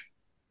watch.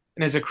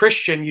 And as a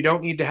Christian, you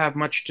don't need to have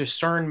much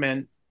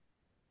discernment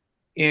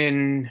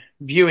in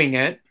viewing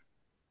it.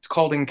 It's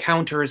called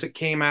Encounters. It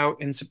came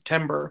out in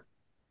September.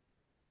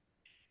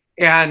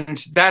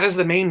 And that is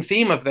the main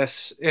theme of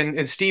this.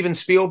 And Steven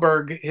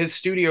Spielberg, his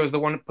studio is the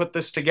one that put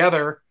this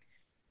together.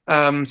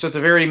 So it's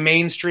a very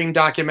mainstream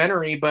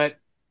documentary, but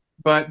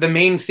the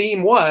main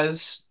theme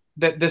was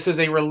that this is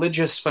a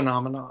religious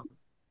phenomenon.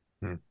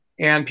 Hmm.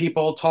 And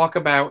people talk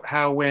about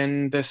how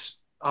when this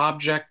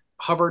object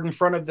hovered in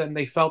front of them,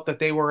 they felt that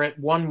they were at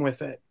one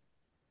with it.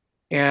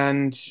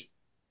 And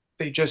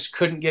they just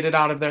couldn't get it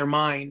out of their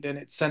mind, and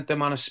it sent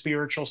them on a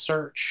spiritual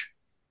search.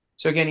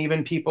 So again,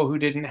 even people who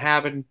didn't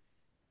have a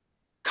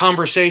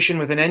conversation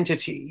with an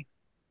entity,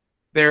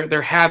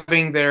 they're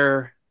having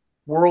their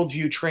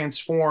worldview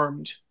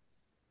transformed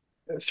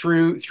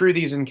through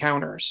these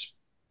encounters.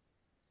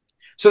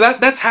 So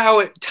that's how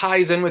it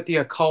ties in with the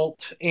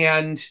occult.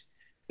 And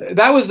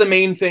that was the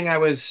main thing I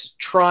was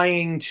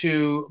trying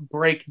to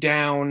break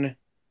down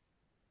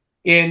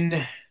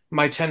in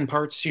my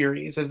 10-part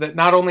series, is that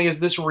not only is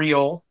this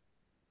real,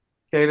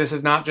 okay, this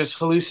is not just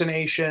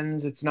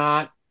hallucinations, it's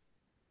not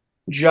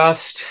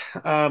just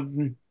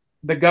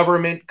the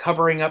government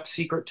covering up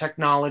secret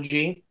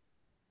technology,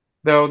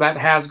 though that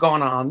has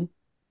gone on.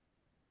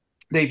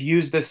 They've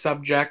used this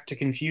subject to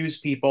confuse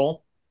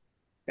people,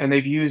 and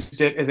they've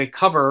used it as a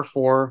cover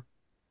for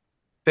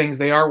things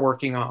they are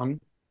working on.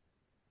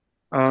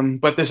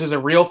 But this is a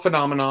real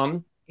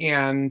phenomenon,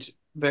 and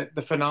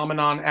the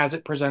phenomenon as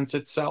it presents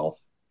itself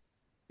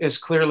is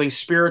clearly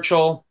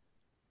spiritual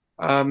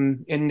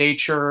in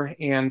nature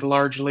and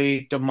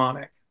largely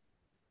demonic,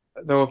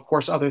 though of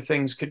course other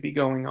things could be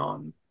going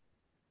on.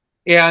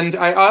 And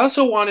I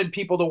also wanted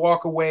people to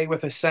walk away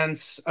with a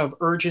sense of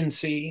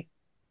urgency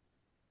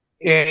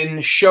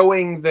in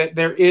showing that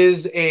there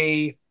is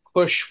a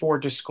push for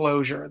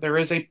disclosure. There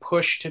is a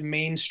push to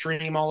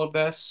mainstream all of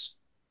this,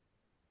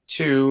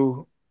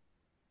 to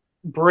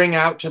bring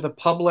out to the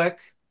public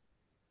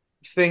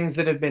things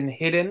that have been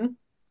hidden.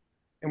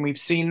 And we've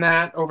seen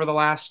that over the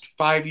last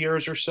 5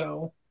 years or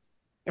so.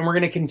 And we're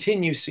going to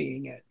continue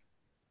seeing it.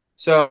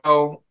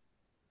 So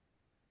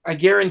I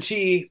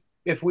guarantee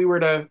if we were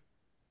to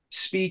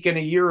speak in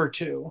a year or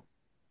two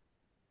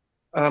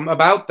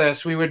about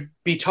this, we would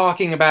be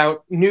talking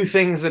about new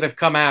things that have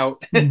come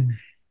out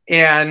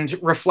and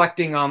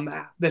reflecting on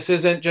that. This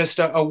isn't just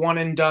a one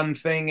and done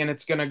thing and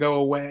it's going to go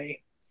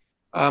away.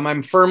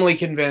 I'm firmly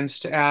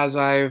convinced, as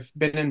I've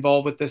been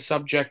involved with this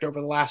subject over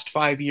the last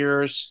 5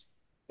 years,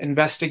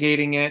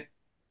 investigating it,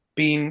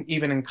 being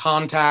even in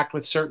contact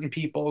with certain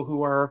people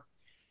who are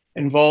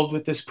involved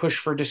with this push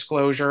for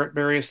disclosure at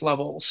various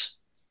levels,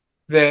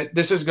 that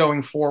this is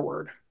going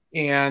forward.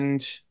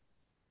 And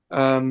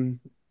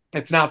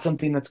it's not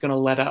something that's going to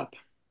let up.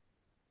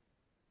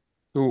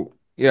 So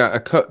yeah,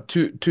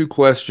 two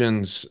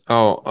questions.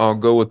 I'll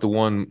go with the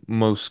one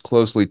most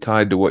closely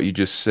tied to what you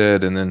just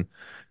said, and then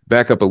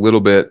back up a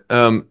little bit.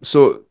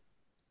 So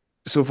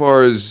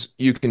far as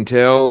you can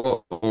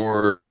tell,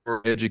 or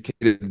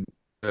educated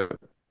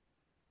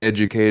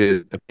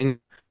opinion,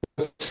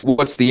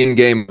 what's the end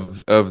game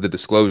of the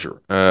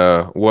disclosure?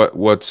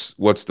 What's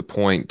the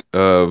point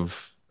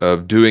of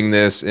doing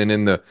this, and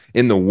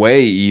in the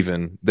way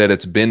even that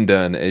it's been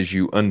done, as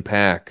you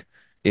unpack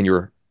in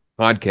your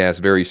podcast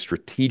very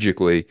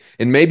strategically?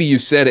 And maybe you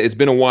said it's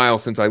been a while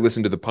since I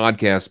listened to the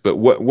podcast, but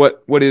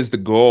what is the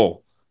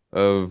goal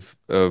of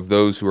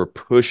those who are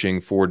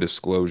pushing for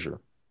disclosure?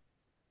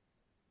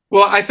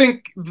 Well, I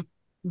think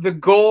the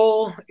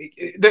goal,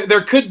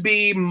 there could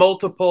be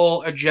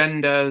multiple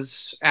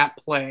agendas at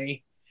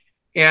play.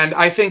 And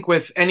I think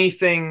with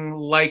anything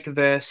like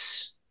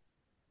this,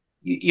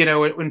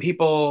 when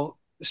people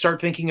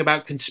start thinking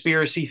about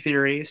conspiracy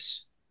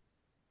theories,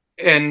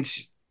 and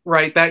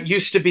right, that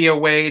used to be a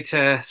way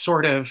to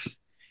sort of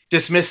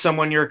dismiss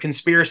someone, you're a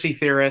conspiracy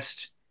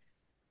theorist.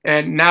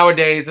 And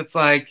nowadays it's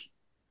like,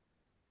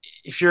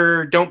 if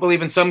you don't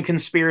believe in some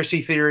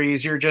conspiracy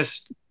theories, you're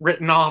just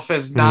written off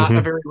as not a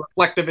very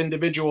reflective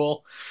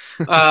individual.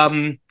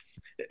 So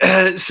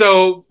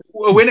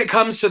when it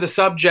comes to the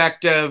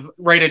subject of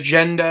right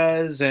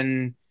agendas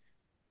and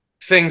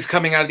things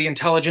coming out of the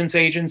intelligence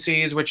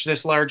agencies, which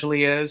this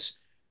largely is,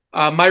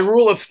 my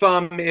rule of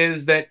thumb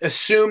is that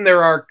assume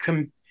there are,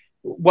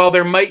 while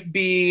there might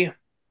be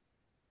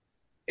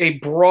a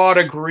broad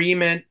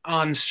agreement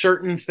on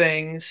certain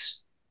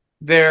things,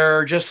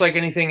 there, just like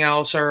anything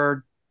else,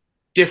 are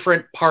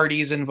different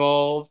parties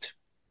involved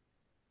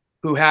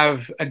who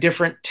have a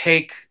different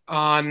take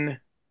on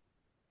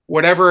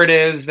whatever it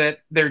is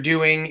that they're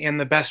doing and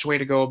the best way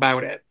to go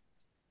about it.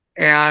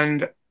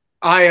 And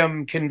I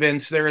am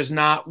convinced there is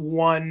not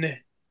one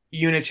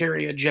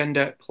unitary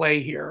agenda at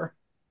play here.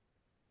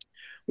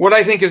 What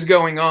I think is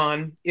going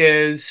on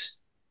is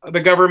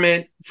the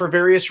government, for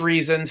various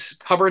reasons,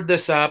 covered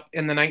this up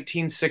in the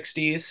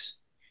 1960s,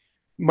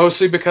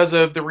 mostly because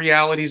of the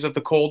realities of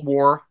the Cold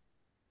War.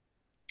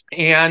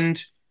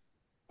 And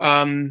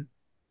um,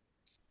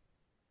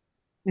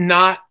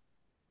 not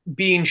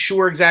being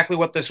sure exactly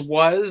what this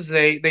was,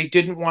 they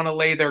didn't want to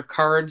lay their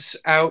cards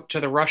out to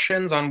the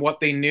Russians on what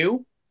they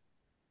knew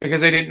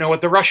because they didn't know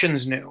what the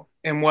Russians knew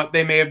and what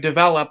they may have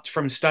developed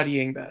from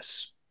studying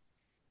this.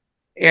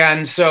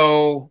 And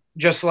so,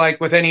 just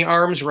like with any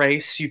arms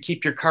race, you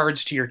keep your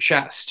cards to your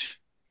chest.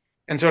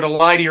 And so, to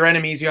lie to your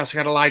enemies, you also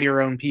got to lie to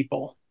your own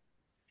people.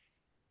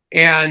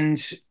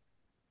 And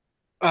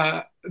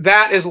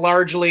that is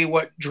largely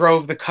what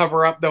drove the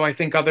cover up, though I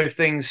think other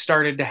things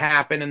started to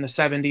happen in the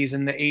 70s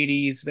and the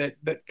 80s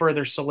that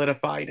further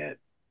solidified it.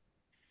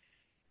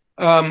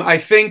 I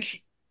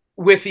think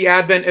with the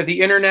advent of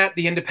the internet,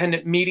 the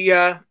independent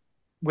media,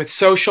 with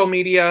social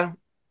media,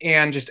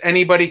 and just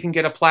anybody can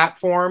get a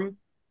platform,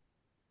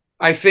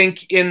 I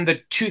think in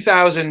the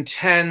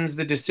 2010s,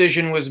 the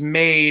decision was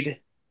made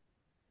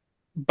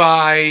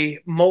by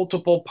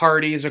multiple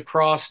parties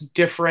across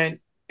different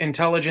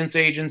intelligence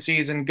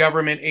agencies and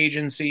government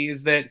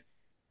agencies that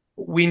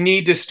we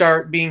need to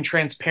start being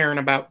transparent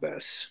about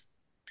this.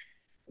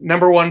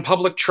 Number one,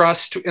 public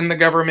trust in the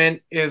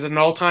government is an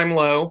all-time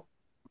low.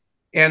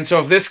 And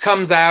so if this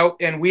comes out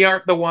and we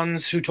aren't the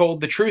ones who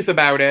told the truth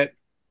about it,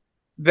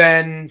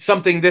 then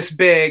something this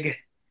big,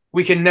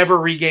 we can never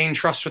regain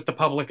trust with the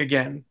public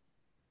again.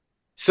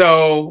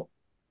 So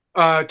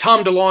Tom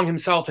DeLonge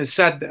himself has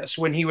said this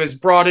when he was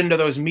brought into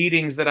those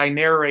meetings that I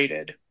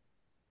narrated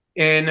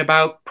in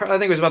I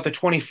think it was about the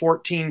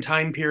 2014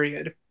 time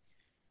period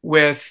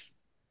with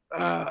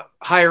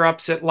higher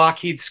ups at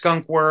Lockheed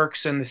Skunk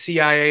Works and the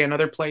CIA and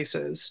other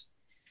places.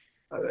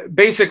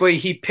 Basically,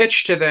 he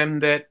pitched to them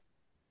that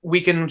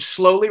we can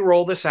slowly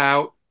roll this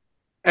out,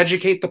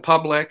 educate the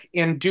public,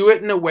 and do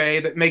it in a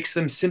way that makes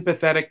them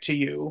sympathetic to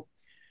you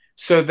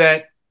so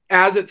that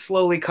as it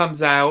slowly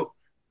comes out,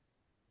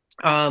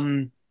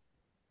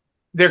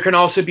 there can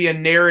also be a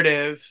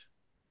narrative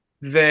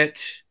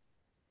that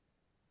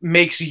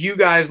makes you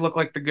guys look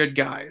like the good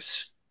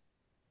guys.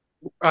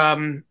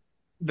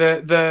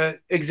 The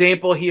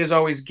example he has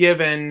always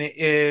given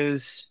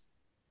is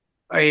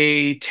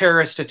a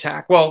terrorist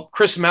attack. Well,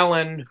 Chris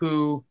Mellon,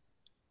 who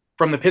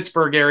from the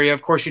Pittsburgh area,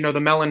 of course, you know the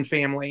Mellon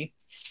family.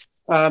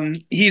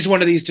 He's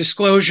one of these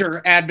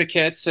disclosure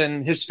advocates,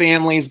 and his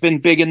family's been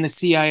big in the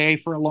CIA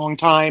for a long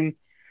time.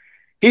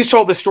 He's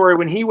told the story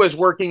when he was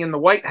working in the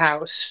White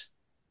House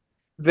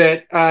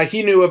that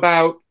he knew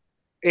about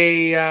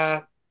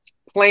a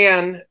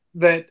plan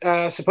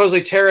that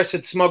supposedly terrorists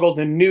had smuggled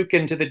a nuke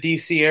into the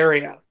DC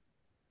area.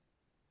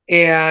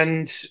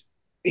 And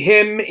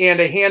him and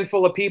a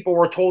handful of people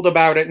were told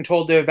about it and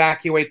told to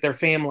evacuate their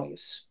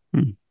families.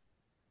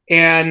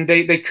 And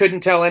they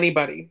couldn't tell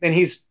anybody. And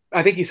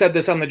I think he said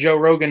this on the Joe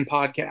Rogan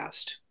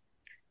podcast.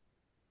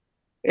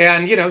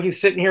 And,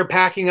 he's sitting here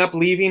packing up,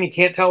 leaving. He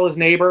can't tell his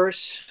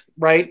neighbors,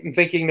 right? And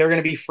thinking they're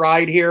going to be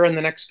fried here in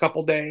the next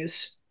couple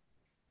days.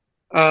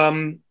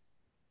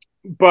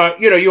 But,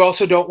 you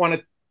also don't want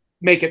to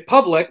make it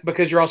public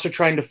because you're also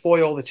trying to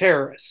foil the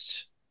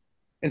terrorists.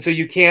 And so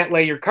you can't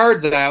lay your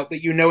cards out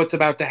that it's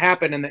about to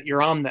happen and that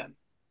you're on them.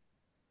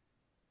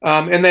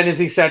 And then, as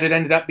he said, it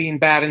ended up being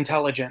bad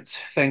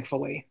intelligence,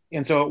 thankfully.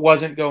 And so it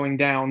wasn't going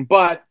down.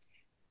 But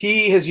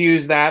he has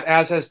used that,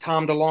 as has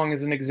Tom DeLonge,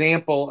 as an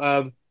example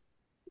of,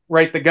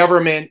 right, the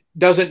government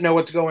doesn't know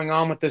what's going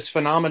on with this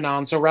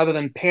phenomenon. So rather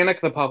than panic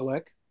the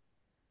public,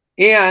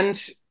 and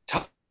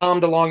Tom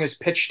DeLonge has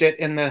pitched it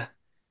in the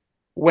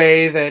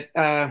way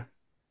that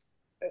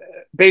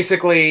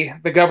basically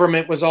the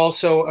government was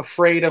also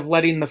afraid of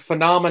letting the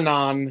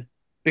phenomenon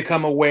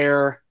become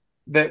aware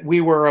that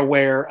we were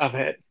aware of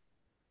it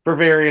for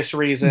various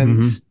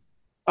reasons,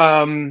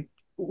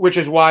 which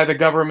is why the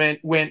government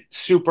went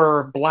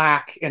super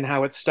black in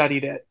how it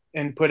studied it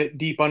and put it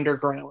deep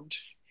underground,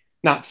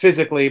 not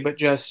physically, but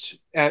just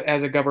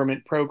as a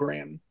government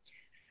program.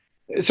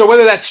 So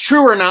whether that's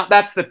true or not,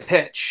 that's the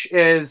pitch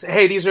is,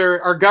 hey,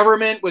 our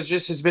government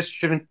has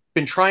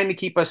been trying to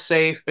keep us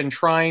safe, been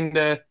trying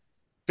to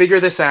figure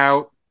this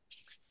out.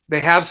 They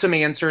have some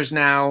answers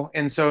now.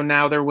 And so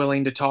now they're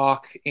willing to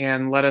talk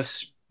and let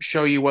us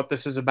show you what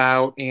this is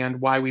about and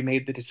why we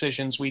made the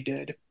decisions we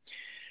did.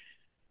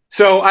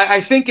 So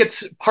I think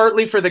it's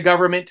partly for the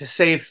government to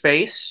save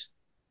face.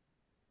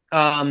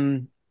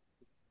 Again,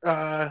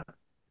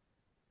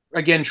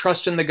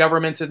 trust in the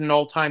government's at an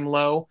all-time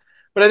low.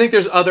 But I think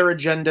there's other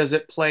agendas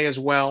at play as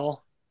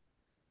well.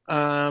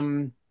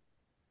 And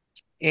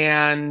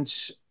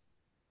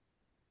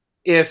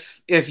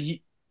if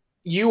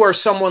you are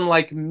someone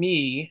like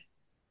me,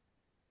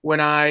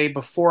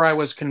 before I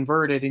was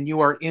converted, and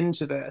you are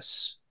into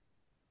this,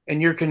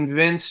 and you're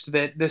convinced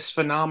that this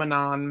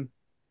phenomenon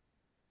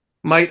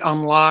might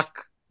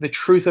unlock the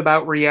truth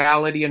about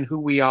reality and who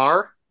we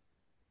are,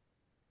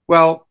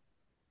 well,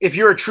 if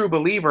you're a true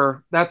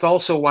believer, that's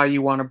also why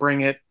you want to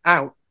bring it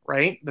out,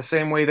 right? The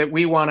same way that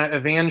we want to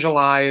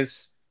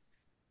evangelize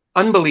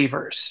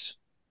unbelievers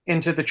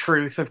into the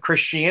truth of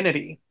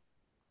Christianity.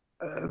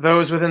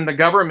 Those within the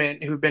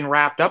government who've been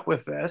wrapped up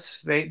with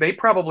this, they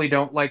probably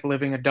don't like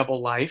living a double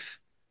life.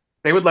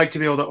 They would like to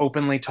be able to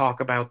openly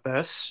talk about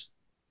this.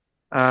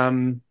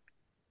 Um,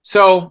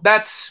 so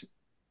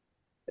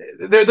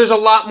there's a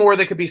lot more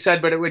that could be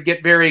said, but it would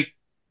get very,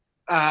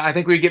 I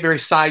think we'd get very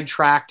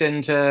sidetracked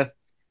into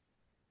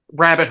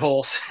rabbit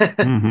holes.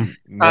 Hmm.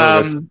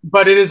 No, that's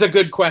But it is a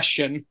good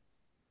question.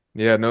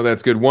 Yeah, no,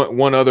 that's good.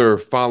 One other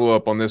follow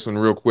up on this one,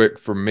 real quick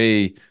for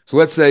me. So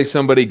let's say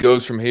somebody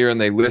goes from here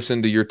and they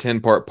listen to your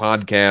 10-part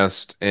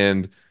podcast,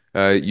 and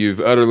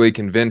you've utterly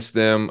convinced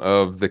them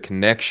of the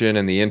connection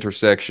and the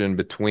intersection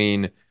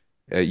between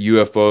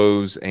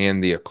UFOs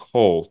and the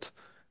occult.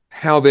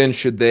 How then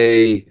should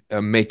they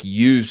make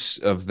use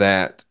of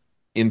that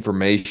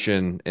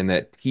information and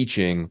that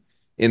teaching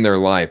in their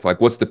life?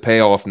 Like, what's the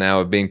payoff now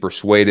of being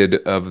persuaded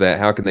of that?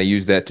 How can they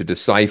use that to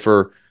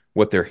decipher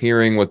what they're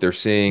hearing, what they're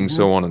seeing, Mhm.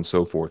 so on and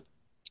so forth?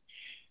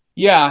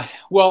 Yeah,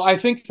 well, I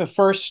think the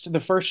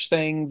first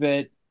thing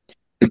that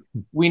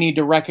we need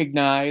to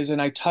recognize,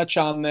 and I touch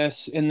on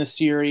this in the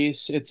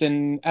series, it's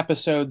in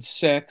episode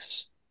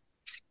 6,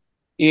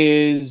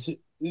 is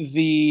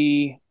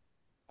the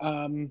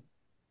um,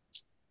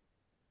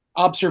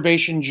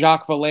 observation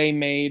Jacques Vallée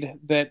made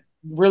that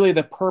really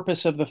the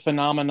purpose of the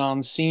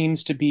phenomenon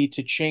seems to be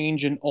to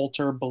change and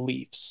alter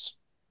beliefs.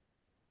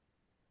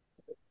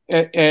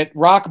 At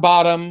rock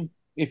bottom,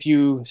 if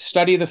you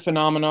study the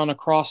phenomenon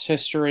across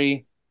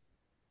history,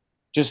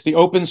 just the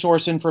open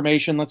source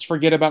information, let's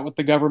forget about what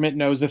the government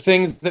knows, the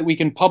things that we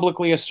can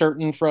publicly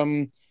ascertain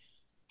from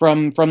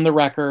the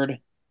record,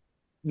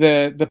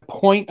 the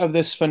point of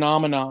this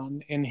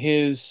phenomenon in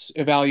his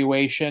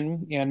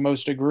evaluation, and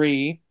most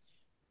agree,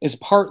 is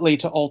partly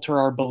to alter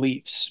our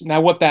beliefs.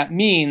 Now, what that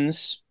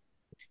means,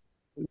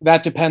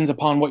 that depends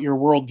upon what your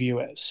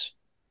worldview is.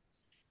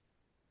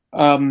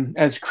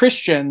 As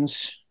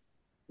Christians,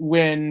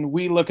 when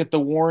we look at the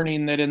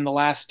warning that in the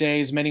last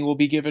days many will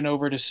be given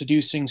over to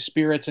seducing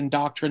spirits and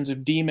doctrines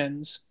of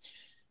demons,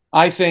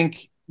 I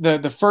think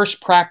the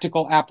first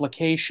practical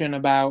application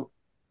about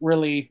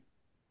really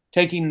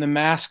taking the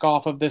mask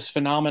off of this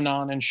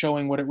phenomenon and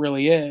showing what it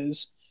really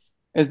is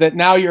that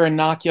now you're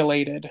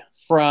inoculated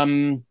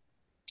from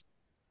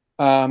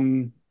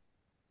um,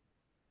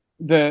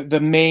 the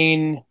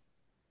main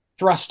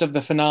thrust of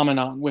the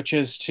phenomenon, which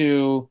is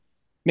to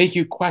make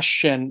you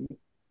question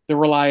the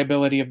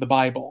reliability of the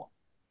Bible.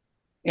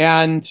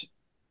 And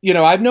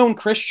I've known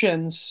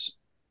Christians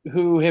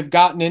who have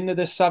gotten into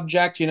this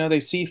subject. They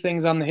see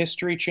things on the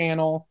History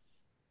Channel,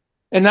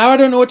 and now I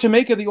don't know what to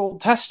make of the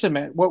Old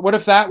Testament. What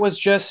if that was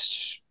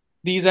just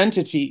these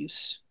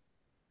entities?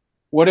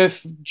 What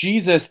if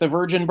Jesus, the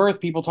virgin birth,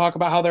 people talk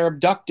about how they're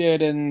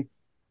abducted and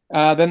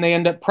then they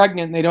end up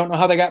pregnant and they don't know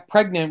how they got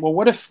pregnant. Well,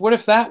 what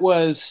if that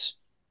was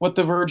what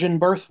the virgin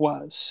birth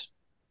was,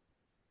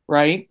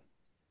 right?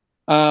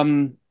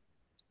 Um,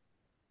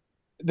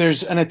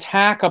 there's an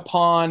attack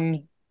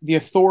upon the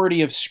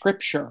authority of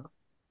Scripture,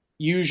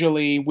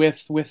 usually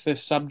with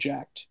this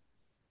subject.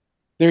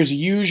 There's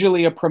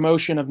usually a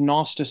promotion of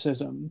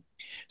Gnosticism.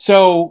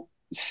 So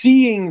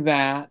seeing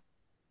that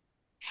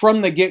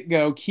from the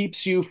get-go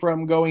keeps you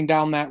from going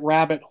down that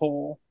rabbit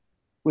hole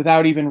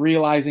without even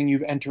realizing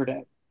you've entered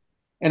it.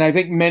 And I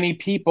think many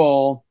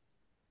people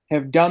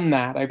have done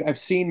that. I've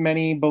seen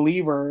many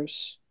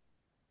believers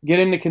get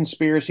into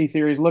conspiracy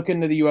theories, look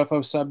into the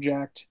UFO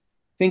subject,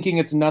 thinking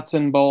it's nuts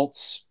and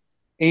bolts,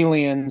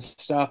 aliens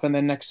stuff, and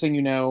then next thing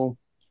you know,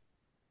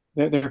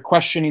 they're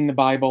questioning the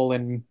Bible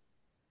and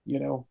you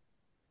know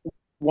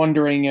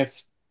wondering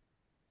if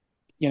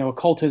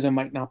occultism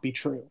might not be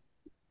true.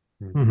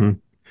 Hmm.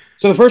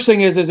 So the first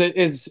thing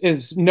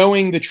is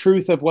knowing the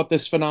truth of what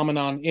this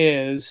phenomenon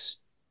is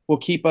will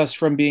keep us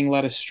from being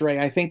led astray.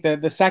 I think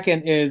that the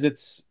second is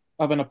it's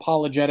of an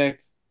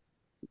apologetic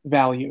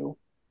value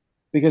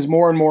because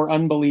more and more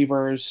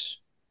unbelievers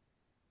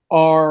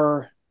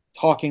are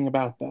talking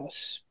about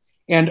this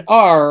and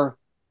are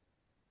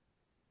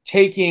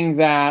taking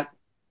that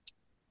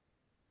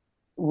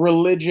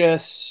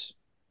religious,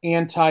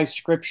 anti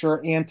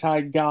scripture,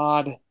 anti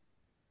God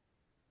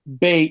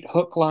bait,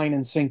 hook, line,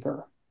 and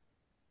sinker,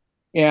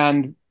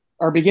 and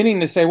are beginning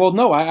to say, well,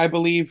 no, I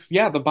believe,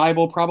 yeah, the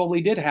Bible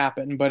probably did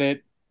happen, but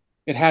it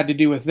had to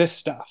do with this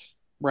stuff,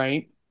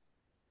 right?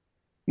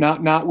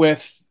 Not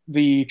with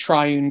the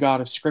triune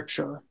God of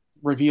Scripture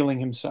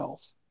revealing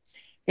himself.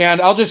 And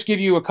I'll just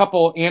give you a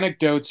couple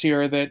anecdotes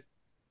here that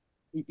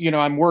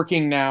I'm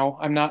working now.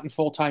 I'm not in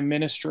full-time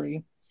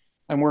ministry.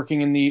 I'm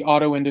working in the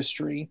auto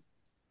industry.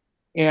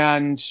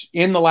 And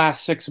in the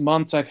last 6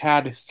 months, I've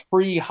had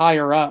 3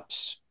 higher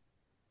ups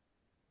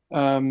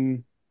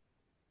um,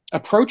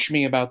 approach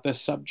me about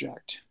this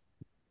subject.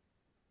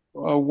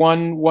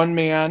 One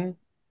man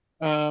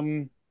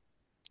um,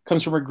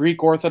 comes from a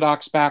Greek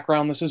Orthodox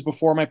background. This is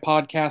before my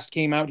podcast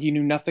came out. He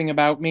knew nothing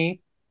about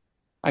me.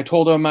 I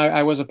told him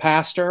I was a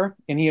pastor,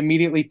 and he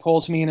immediately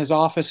pulls me in his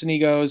office and he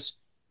goes,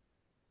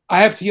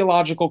 I have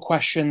theological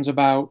questions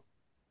about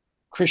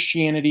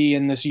Christianity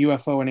and this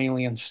UFO and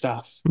alien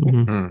stuff.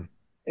 Mhm. Hmm.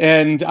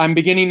 And I'm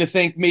beginning to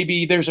think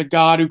maybe there's a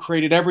God who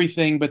created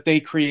everything, but they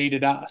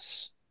created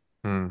us.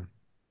 Hmm.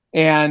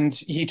 And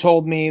he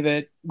told me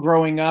that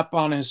growing up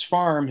on his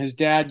farm, his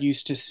dad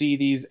used to see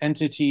these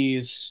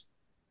entities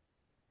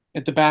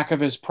at the back of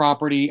his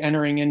property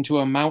entering into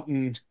a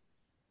mountain.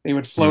 They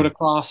would float Hmm.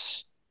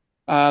 across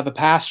the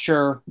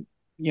pasture,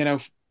 you know,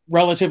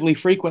 relatively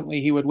frequently.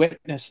 He would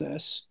witness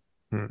this.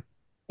 Hmm.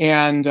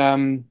 And,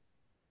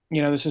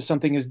 this is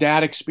something his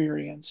dad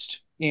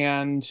experienced.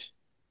 And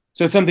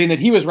so it's something that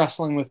he was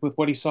wrestling with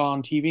what he saw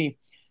on TV.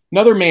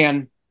 Another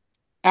man,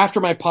 after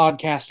my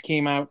podcast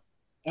came out,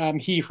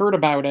 he heard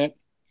about it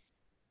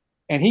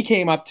and he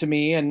came up to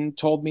me and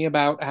told me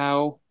about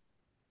how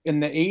in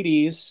the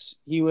 80s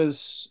he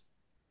was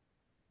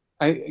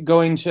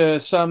going to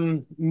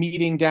some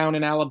meeting down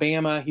in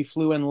Alabama. He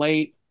flew in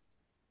late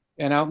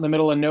and out in the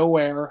middle of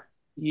nowhere,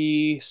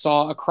 he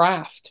saw a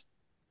craft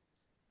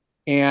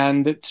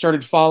and it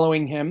started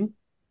following him.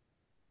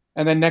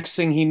 And then next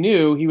thing he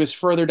knew, he was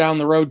further down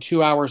the road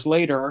 2 hours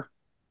later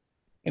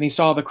and he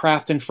saw the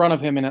craft in front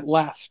of him and it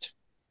left.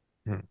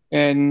 Hmm.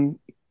 And,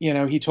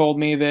 he told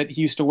me that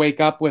he used to wake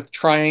up with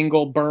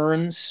triangle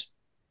burns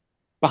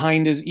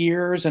behind his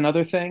ears and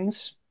other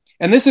things.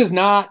 And this is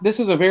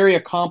a very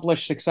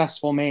accomplished,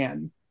 successful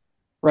man,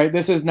 right?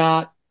 This is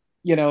not,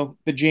 the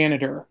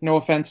janitor. No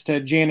offense to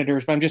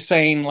janitors, but I'm just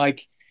saying,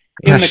 like,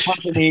 in the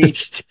company,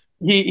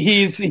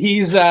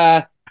 he's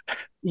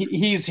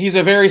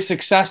a very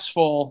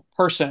successful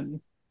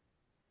person.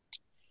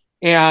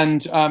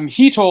 And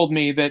he told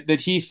me that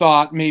he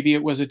thought maybe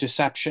it was a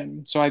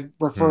deception. So I Hmm.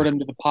 referred him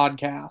to the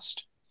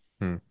podcast.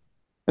 Hmm.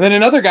 And then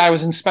another guy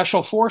was in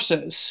special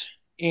forces,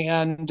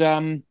 and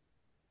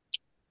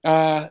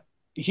uh,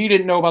 he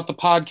didn't know about the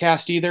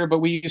podcast either. But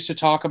we used to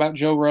talk about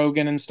Joe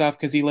Rogan and stuff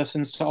because he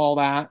listens to all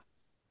that.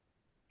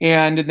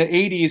 And in the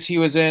 80s, he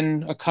was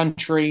in a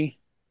country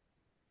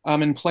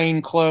in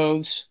plain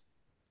clothes.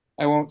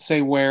 I won't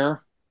say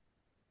where.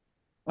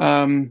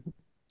 Um,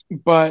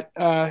 but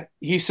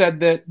he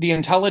said that the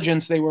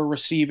intelligence they were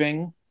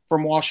receiving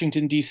from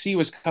Washington, D.C.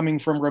 was coming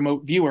from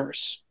remote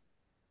viewers,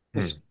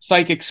 the Hmm.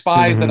 psychic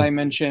spies that Mhm. I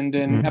mentioned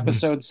in Mhm.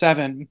 episode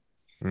 7.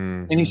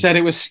 And he Hmm. said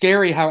it was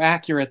scary how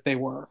accurate they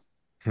were.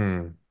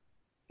 Hmm.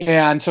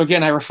 And so,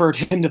 again, I referred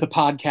him to the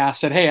podcast,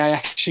 said, hey, I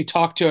actually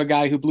talked to a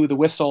guy who blew the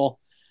whistle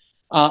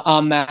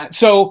on that.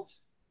 So,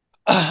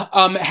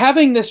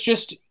 having this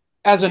just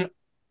as an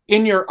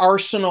in your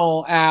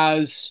arsenal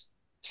as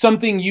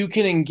something you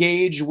can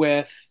engage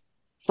with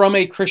from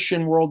a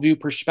Christian worldview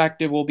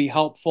perspective will be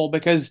helpful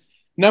because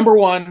number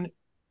one,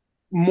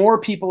 more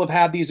people have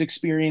had these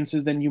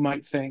experiences than you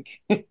might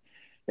think.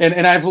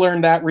 And I've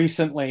learned that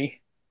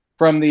recently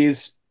from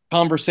these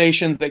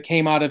conversations that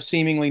came out of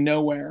seemingly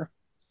nowhere.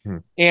 Hmm.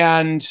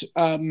 And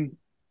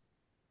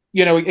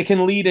it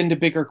can lead into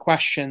bigger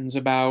questions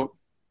about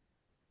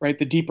right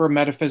the deeper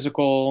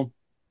metaphysical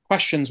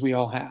questions we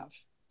all have.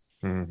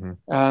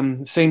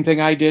 Hmm. Same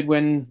thing I did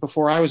when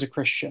before I was a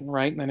Christian,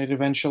 right? And then it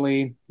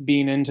eventually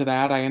being into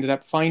that, I ended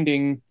up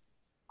finding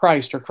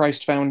Christ or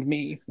Christ found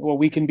me. Well,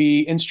 we can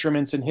be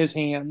instruments in his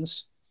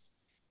hands.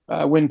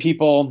 When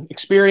people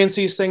experience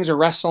these things or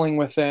wrestling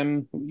with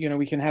them,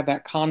 we can have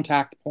that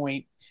contact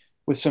point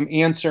with some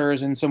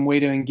answers and some way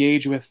to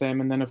engage with them.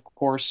 And then, of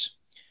course,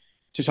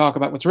 to talk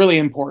about what's really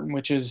important,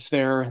 which is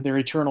their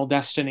eternal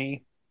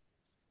destiny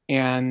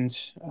and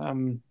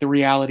the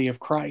reality of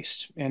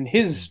Christ and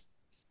his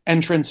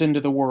entrance into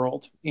the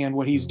world and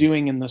what he's Hmm.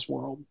 doing in this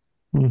world.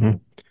 Mhm.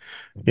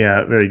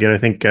 Yeah, very good. I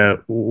think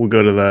we'll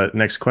go to the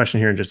next question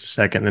here in just a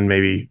second. Then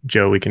maybe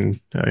Joe, we can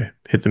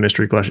hit the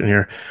mystery question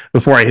here.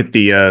 Before I hit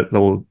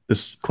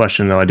this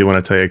question, though, I do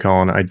want to tell you,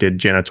 Colin, I did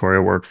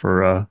janitorial work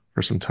for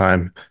some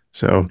time.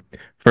 So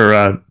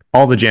for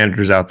all the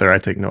janitors out there, I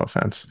take no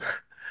offense.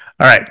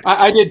 All right.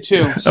 I did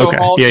too. So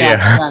Okay.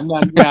 Yeah,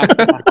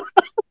 yeah.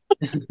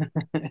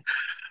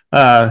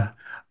 Uh,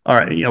 all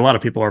right. Yeah, a lot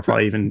of people are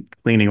probably even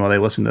cleaning while they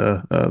listen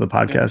to the Yeah.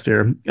 podcast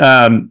here.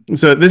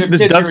 So You have this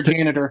kids, you're a dovetails.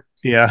 janitor.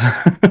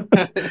 Yeah.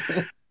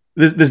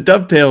 This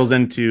dovetails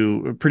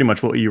into pretty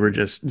much what you were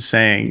just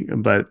saying,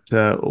 but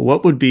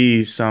what would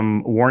be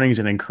some warnings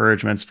and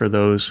encouragements for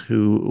those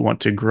who want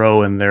to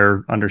grow in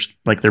their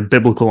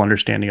biblical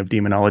understanding of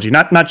demonology,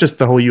 not just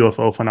the whole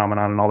UFO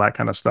phenomenon and all that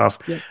kind of stuff,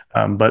 Yep.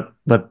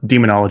 but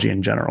demonology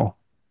in general.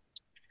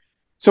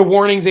 So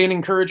warnings and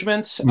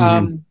encouragements.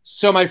 Hmm.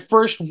 So my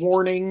first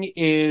warning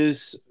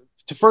is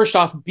to first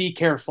off be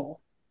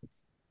careful.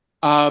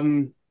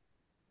 Um,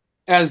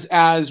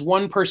 as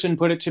one person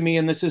put it to me,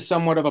 and this is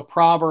somewhat of a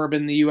proverb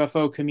in the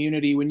UFO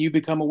community: when you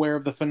become aware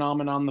of the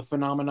phenomenon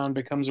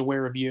becomes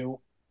aware of you.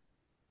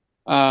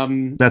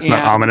 That's not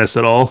And ominous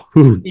at all.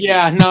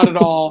 yeah, not at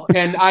all.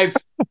 And I've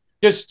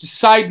just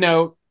side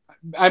note,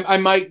 I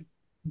might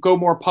go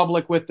more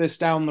public with this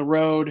down the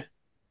road.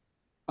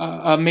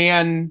 A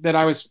man that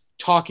I was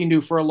talking to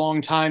for a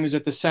long time who's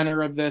at the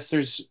center of this.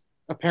 There's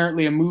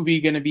apparently a movie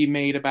going to be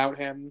made about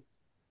him.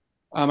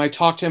 I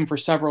talked to him for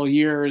several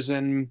years,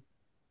 and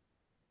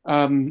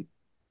um,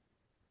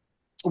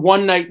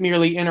 one night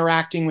merely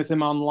interacting with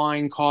him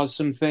online caused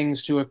some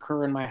things to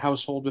occur in my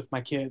household with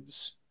my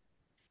kids.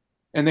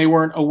 And they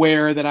weren't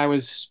aware that I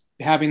was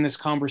having this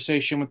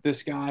conversation with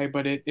this guy,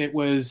 but it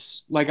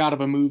was like out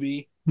of a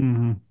movie.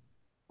 Mm-hmm.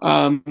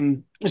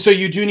 So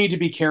you do need to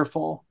be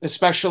careful,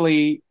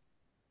 especially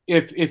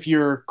if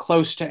you're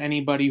close to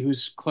anybody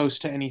who's close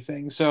to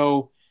anything.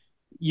 So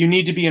you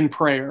need to be in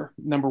prayer,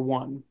 number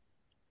one,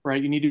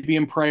 right? You need to be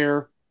in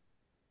prayer.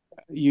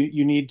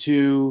 You need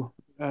to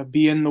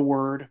be in the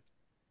Word.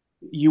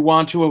 You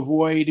want to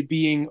avoid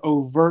being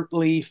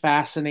overtly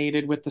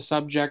fascinated with the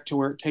subject to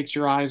where it takes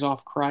your eyes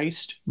off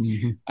Christ.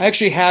 Mm-hmm. I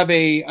actually have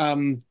a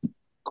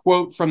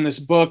quote from this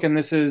book, and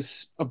this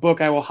is a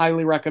book I will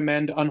highly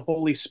recommend,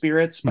 Unholy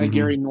Spirits by Mm-hmm.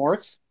 Gary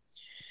North.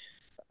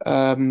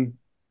 Um,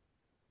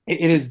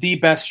 it is the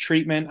best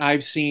treatment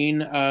I've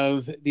seen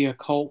of the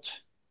occult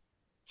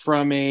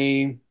from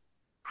a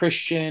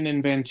Christian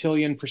and Van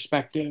Tillian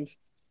perspective.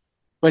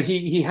 But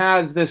he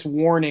has this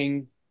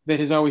warning that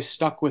has always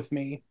stuck with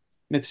me.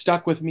 And it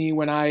stuck with me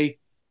when I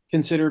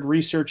considered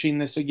researching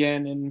this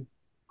again and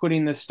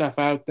putting this stuff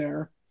out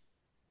there.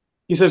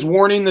 He says,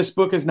 warning, this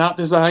book is not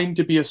designed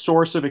to be a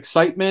source of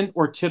excitement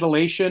or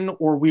titillation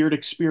or weird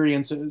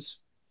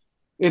experiences.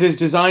 It is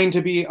designed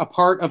to be a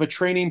part of a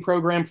training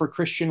program for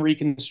Christian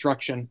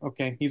reconstruction.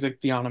 Okay, he's a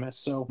theonomist,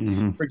 so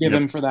Mm-hmm. forgive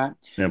Yep. him for that.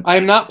 Yep. I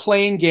am not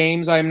playing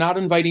games. I am not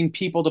inviting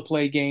people to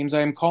play games.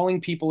 I am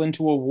calling people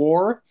into a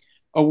war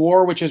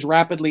which is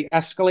rapidly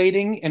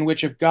escalating, and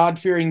which, if God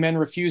fearing men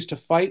refuse to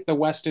fight, the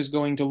West is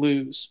going to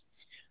lose.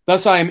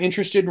 Thus, I am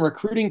interested in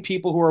recruiting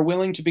people who are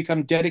willing to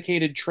become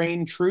dedicated,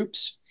 trained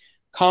troops,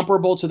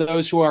 comparable to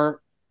those who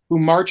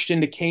marched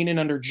into Canaan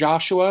under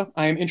Joshua.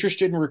 I am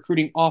interested in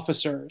recruiting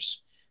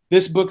officers.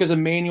 This book is a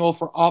manual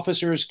for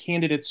officers'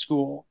 candidate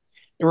school.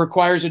 It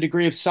requires a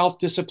degree of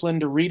self-discipline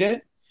to read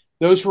it.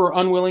 Those who are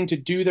unwilling to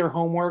do their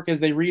homework as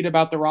they read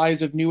about the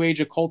rise of New Age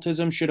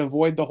occultism should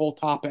avoid the whole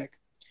topic.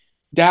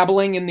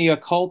 Dabbling in the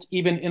occult,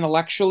 even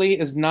intellectually,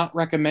 is not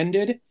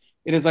recommended.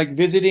 It is like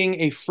visiting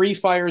a free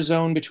fire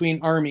zone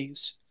between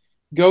armies.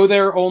 Go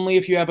there only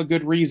if you have a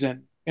good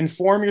reason.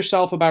 Inform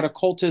yourself about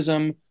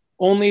occultism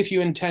only if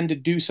you intend to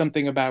do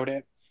something about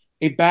it.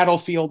 A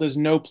battlefield is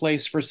no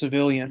place for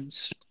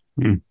civilians.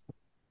 Mm.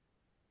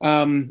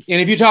 And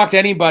if you talk to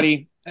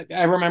anybody,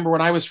 I remember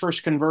when I was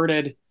first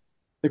converted,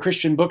 the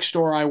Christian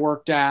bookstore I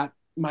worked at,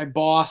 my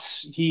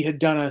boss, he had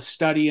done a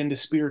study into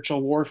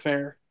spiritual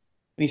warfare.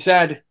 And he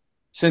said,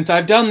 since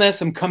I've done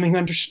this, I'm coming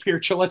under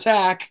spiritual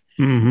attack.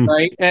 Mm-hmm.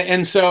 Right.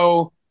 And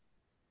so,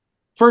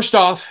 first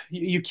off,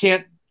 you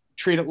can't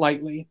treat it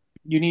lightly.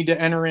 You need to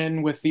enter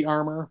in with the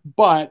armor.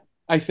 But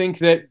I think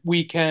that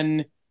we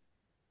can,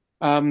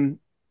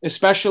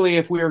 especially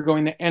if we are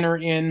going to enter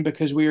in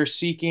because we are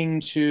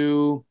seeking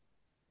to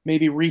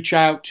maybe reach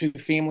out to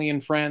family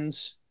and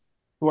friends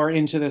who are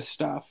into this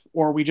stuff,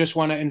 or we just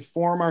want to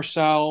inform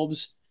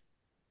ourselves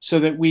so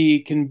that we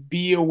can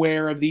be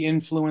aware of the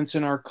influence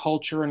in our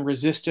culture and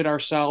resist it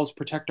ourselves,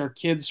 protect our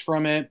kids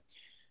from it,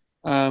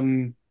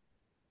 um,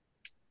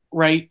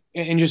 right?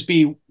 And just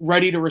be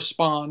ready to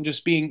respond,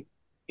 just being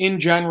in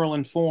general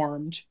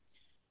informed.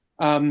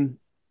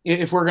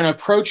 If we're going to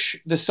approach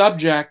the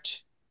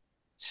subject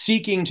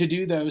seeking to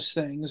do those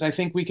things, I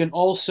think we can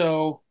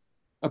also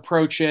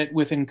approach it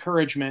with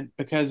encouragement,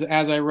 because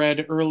as I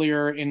read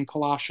earlier in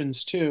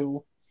Colossians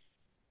 2,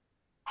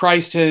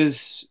 Christ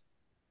has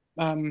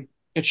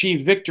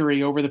achieved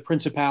victory over the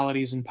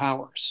principalities and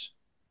powers,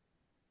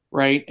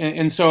 right?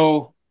 And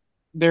so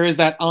there is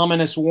that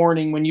ominous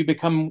warning when you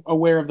become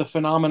aware of the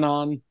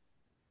phenomenon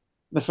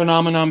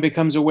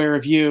becomes aware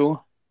of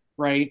you,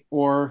 right?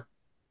 Or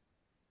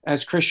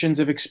as Christians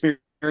have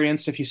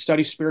experienced, if you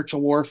study spiritual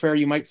warfare,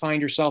 you might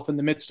find yourself in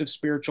the midst of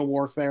spiritual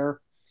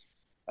warfare.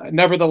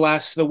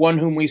 Nevertheless, the one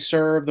whom we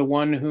serve, the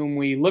one whom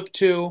we look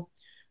to,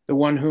 the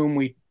one whom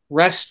we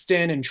rest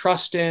in and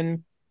trust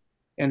in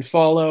and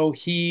follow,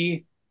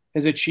 he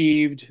has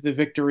achieved the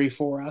victory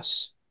for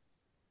us.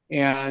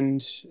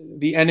 And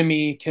the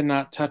enemy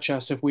cannot touch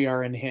us if we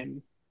are in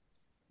him.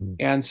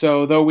 And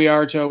so, though we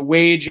are to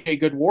wage a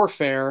good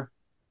warfare,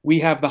 we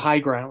have the high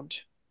ground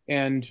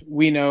and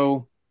we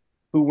know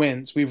who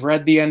wins. We've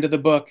read the end of the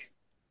book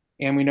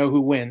and we know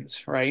who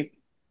wins, right?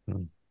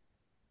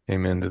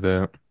 Amen to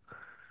that.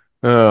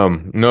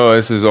 No,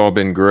 this has all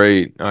been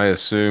great. I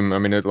assume, I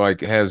mean, it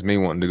like has me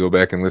wanting to go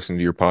back and listen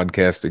to your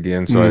podcast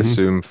again. So I Mm-hmm.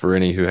 assume for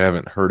any who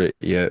haven't heard it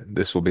yet,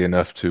 this will be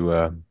enough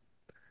to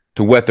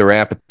whet their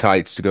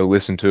appetites to go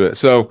listen to it.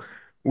 So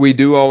we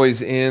do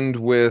always end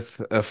with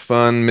a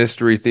fun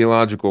mystery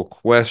theological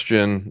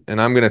question,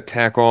 and I'm going to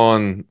tack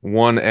on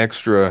one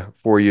extra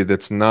for you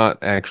that's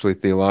not actually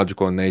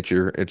theological in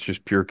nature. It's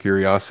just pure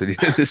curiosity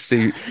to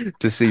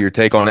see your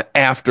take on it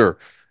after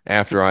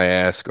I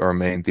ask our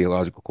main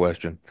theological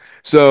question.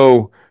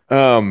 So,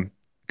 kind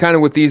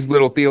of with these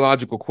little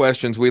theological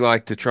questions, we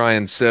like to try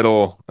and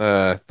settle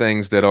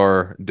things that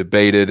are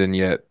debated and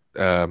yet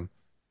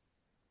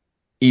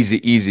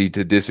easy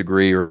to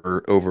disagree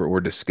or over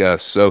or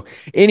discuss. So,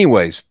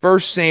 anyways,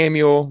 First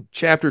Samuel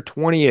chapter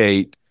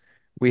 28,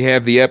 we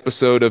have the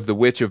episode of the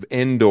Witch of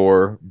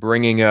Endor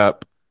bringing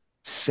up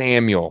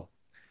Samuel.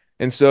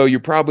 And so you're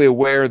probably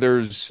aware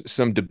there's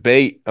some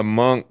debate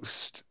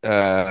amongst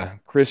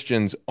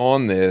Christians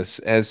on this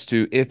as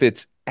to if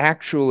it's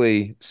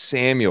actually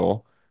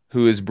Samuel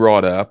who is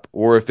brought up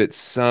or if it's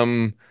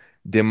some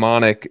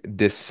demonic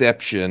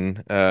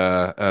deception,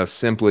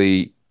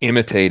 simply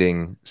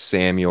imitating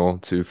Samuel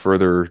to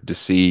further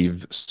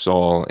deceive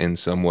Saul in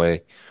some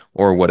way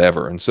or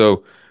whatever. And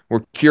so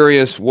we're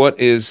curious, what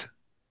is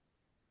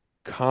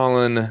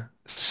Colin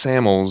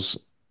Samul's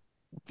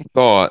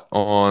thought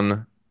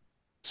on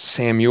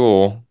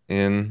Samuel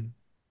in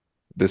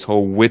this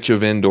whole Witch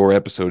of Endor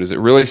episode? Is it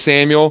really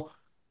Samuel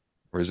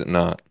or is it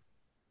not?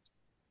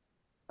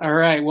 All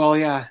right. Well,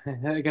 yeah,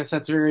 I guess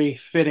that's very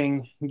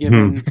fitting Hmm.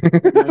 given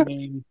my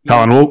name.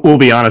 Colin, Yeah. we'll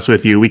be honest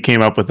with you. We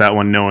came up with that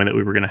one knowing that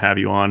we were going to have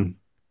you on.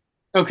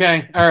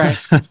 Okay. All right.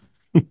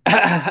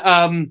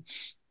 um,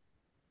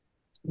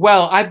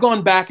 well, I've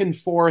gone back and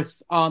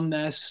forth on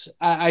this.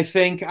 I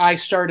think I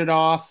started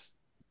off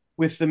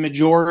with the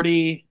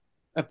majority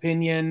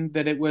opinion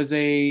that it was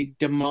a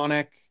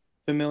demonic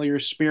familiar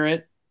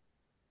spirit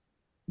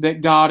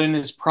that God in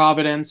his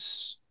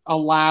providence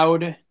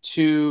allowed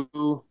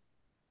to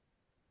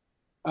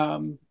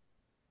um,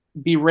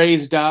 be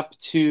raised up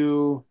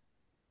to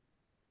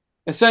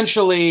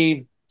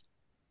essentially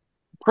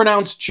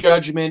pronounce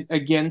judgment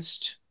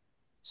against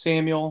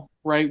Samuel,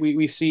 right?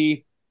 We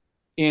see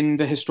in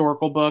the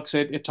historical books,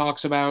 it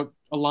talks about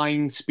a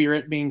lying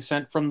spirit being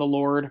sent from the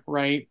Lord,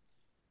 right?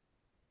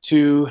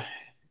 To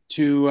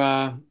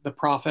the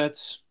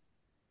prophets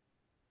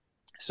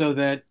so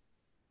that,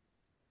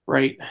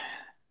 right,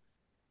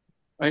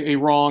 a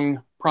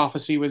wrong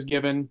prophecy was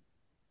given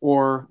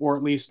or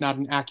at least not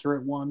an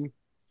accurate one.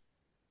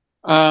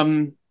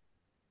 Um,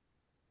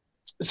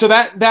 so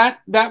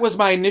that was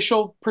my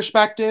initial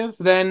perspective.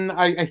 Then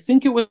I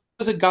think it was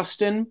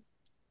Augustine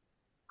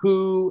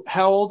who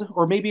held,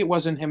 or maybe it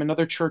wasn't him,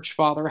 another church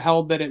father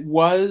held that it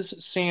was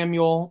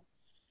Samuel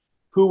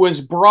who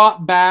was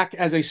brought back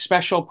as a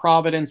special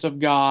providence of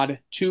God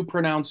to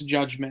pronounce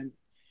judgment.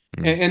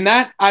 Mm. And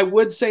that I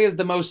would say is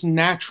the most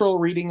natural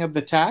reading of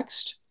the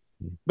text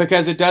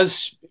because it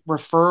does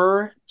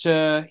refer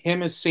to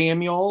him as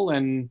Samuel,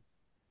 and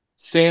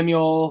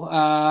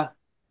Samuel,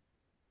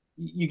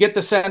 you get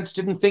the sense,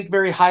 didn't think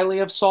very highly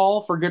of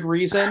Saul for good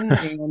reason.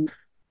 And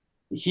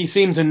he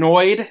seems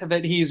annoyed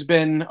that he's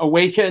been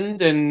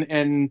awakened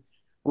and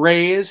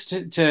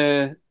raised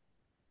to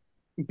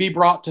be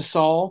brought to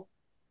Saul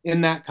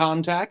in that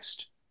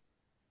context.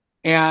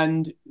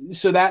 And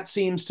so that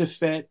seems to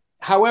fit.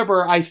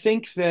 However, I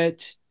think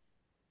that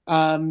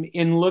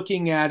in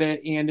looking at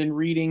it and in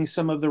reading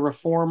some of the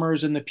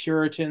reformers and the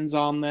Puritans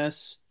on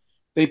this,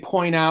 they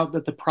point out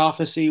that the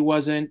prophecy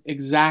wasn't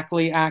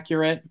exactly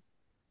accurate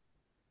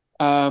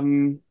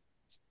um,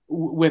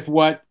 with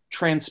what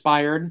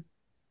transpired.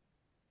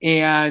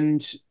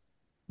 And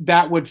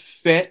that would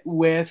fit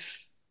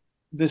with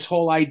this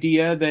whole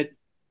idea that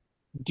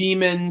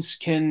demons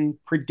can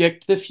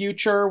predict the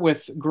future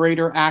with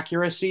greater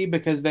accuracy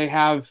because they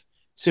have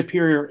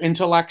superior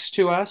intellects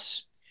to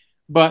us,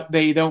 but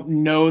they don't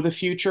know the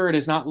future. It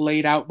is not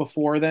laid out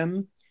before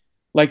them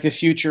like the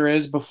future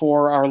is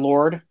before our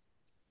Lord.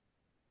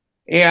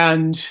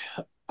 And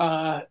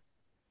uh,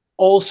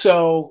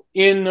 also,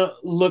 in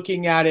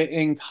looking at it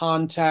in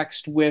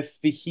context with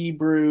the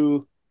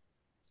Hebrew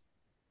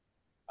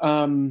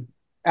um,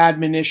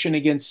 admonition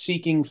against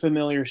seeking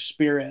familiar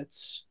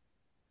spirits,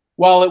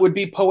 while it would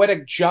be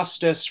poetic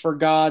justice for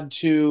God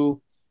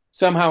to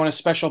somehow, in a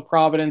special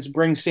providence,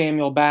 bring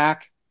Samuel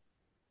back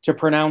to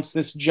pronounce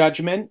this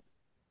judgment,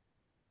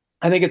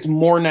 I think it's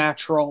more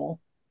natural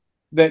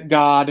that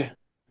God,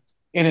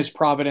 in his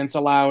providence,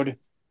 allowed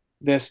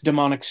this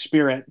demonic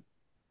spirit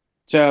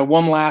to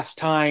one last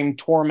time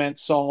torment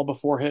Saul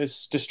before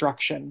his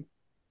destruction.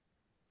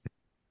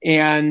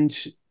 And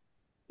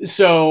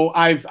so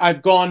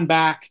I've gone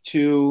back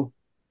to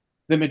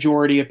the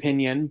majority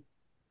opinion,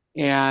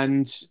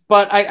 and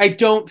but I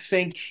don't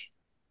think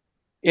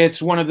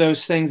it's one of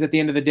those things at the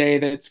end of the day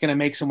that's going to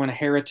make someone a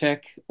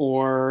heretic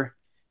or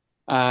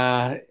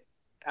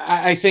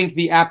I think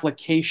the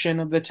application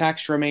of the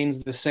text remains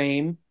the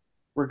same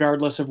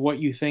regardless of what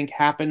you think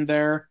happened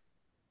there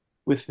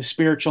with the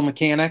spiritual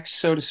mechanics,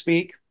 so to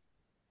speak.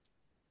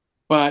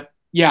 But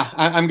yeah,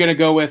 I'm going to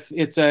go with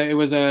it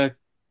was a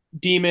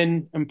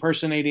demon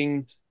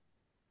impersonating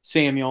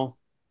Samuel.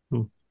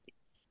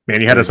 Man,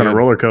 you had Very us on a good.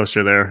 roller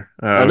coaster there.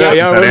 I know,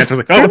 yeah, That answer was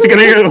like, oh, what's he going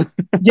to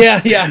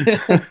Yeah, yeah.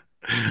 do?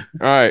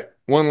 All right.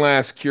 One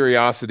last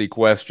curiosity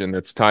question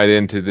that's tied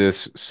into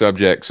this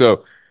subject.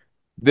 So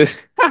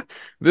this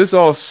this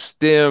all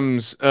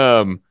stems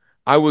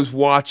I was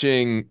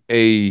watching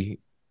a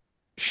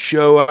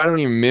show. I don't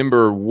even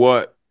remember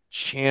what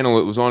channel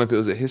it was on, if it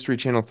was a History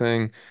Channel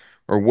thing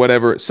or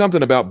whatever,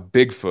 something about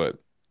Bigfoot.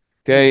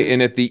 Okay. Mm-hmm.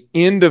 And at the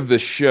end of the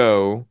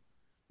show,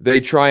 they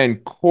try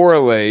and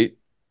correlate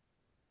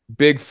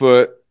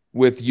Bigfoot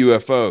with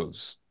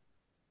UFOs.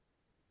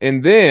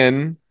 And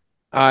then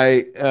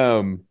a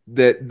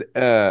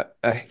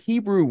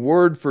Hebrew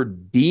word for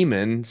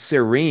demon,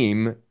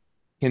 serim,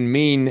 can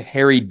mean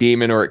hairy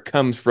demon, or it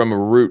comes from a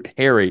root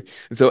hairy.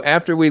 And so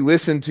after we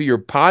listened to your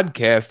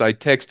podcast, I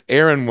text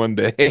Aaron one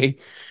day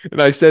and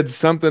I said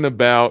something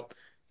about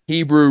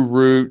Hebrew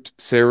root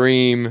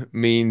serim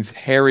means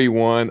hairy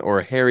one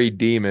or hairy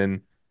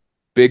demon.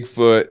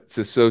 Bigfoot's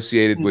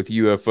associated with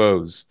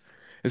UFOs.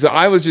 And so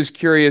I was just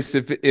curious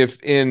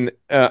if in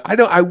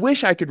I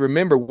wish I could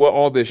remember what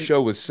all this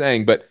show was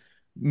saying, but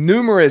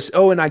numerous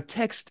and I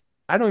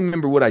don't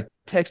remember what I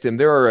texted him.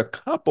 There are a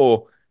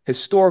couple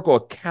historical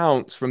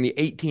accounts from the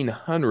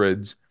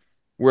 1800s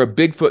where a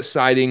Bigfoot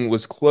sighting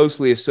was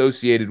closely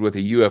associated with a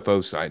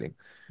UFO sighting.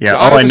 Yeah, So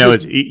all I I was know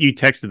just is you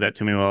texted that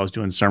to me while I was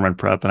doing sermon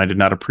prep, and I did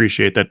not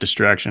appreciate that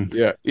distraction.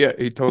 yeah,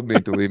 he told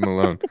me to leave him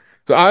alone.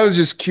 So I was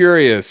just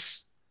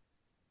curious.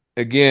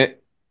 Again,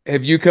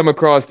 have you come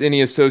across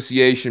any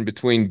association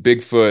between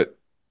Bigfoot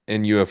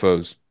and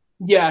UFOs?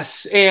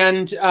 Yes,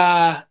 and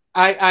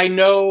I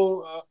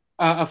know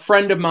a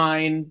friend of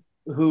mine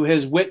who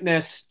has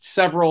witnessed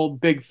several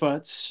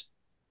Bigfoots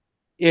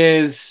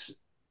is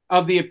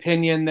of the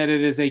opinion that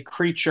it is a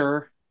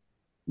creature,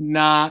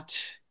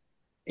 not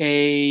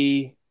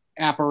a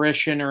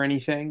apparition or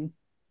anything.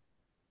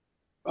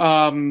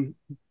 Um,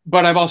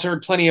 but I've also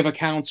heard plenty of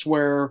accounts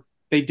where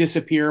they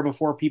disappear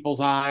before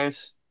people's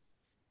eyes,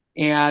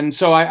 and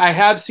so I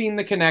have seen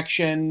the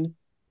connection.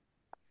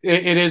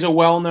 It is a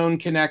well-known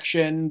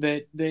connection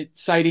that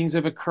sightings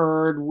have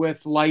occurred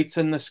with lights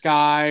in the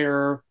sky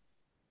or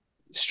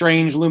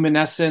strange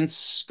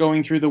luminescence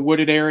going through the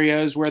wooded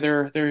areas where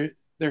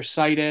they're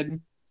sighted.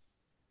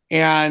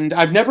 And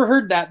I've never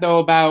heard that though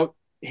about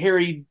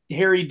hairy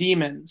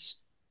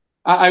demons.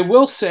 I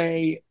will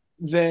say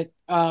that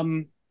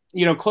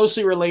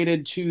closely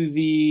related to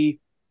the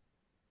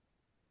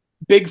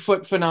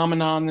Bigfoot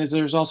phenomenon is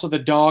there's also the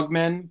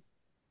dogmen,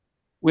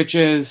 which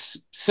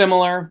is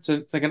similar. So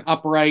it's like an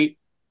upright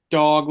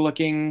dog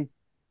looking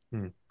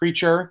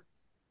creature.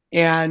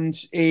 And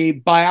a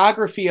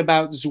biography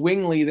about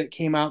Zwingli that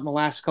came out in the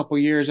last couple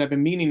of years. I've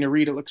been meaning to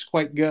read. It looks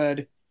quite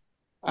good.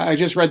 I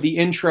just read the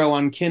intro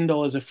on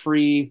Kindle as a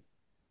free,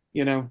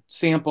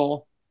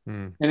 sample.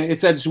 And it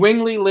said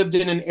Zwingli lived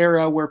in an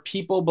era where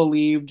people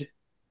believed,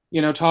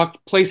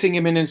 placing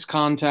him in his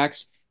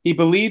context. He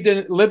lived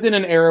in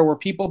an era where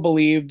people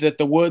believed that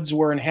the woods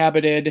were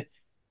inhabited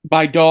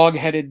by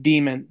dog-headed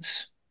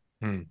demons.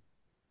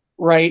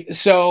 Right?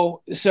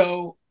 So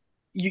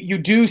you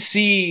do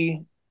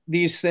see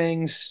these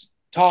things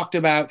talked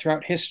about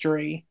throughout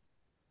history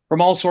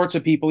from all sorts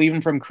of people, even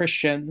from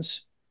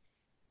Christians.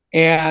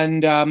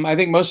 And I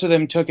think most of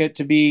them took it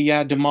to be,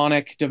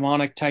 demonic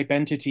type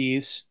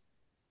entities.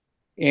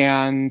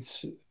 And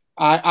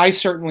I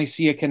certainly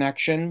see a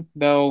connection,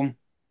 though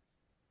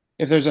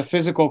if there's a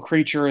physical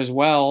creature as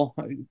well,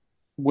 it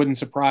wouldn't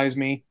surprise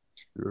me.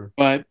 Sure.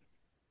 But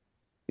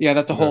yeah,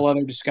 that's a whole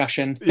other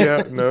discussion.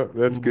 Yeah, no,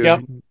 that's good.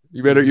 Yep.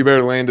 You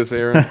better land us,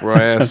 Aaron, before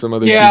I ask some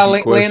other Yeah, geeky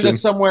land question.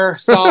 us somewhere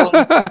solid.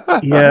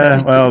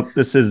 Yeah, well,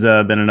 this has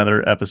been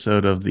another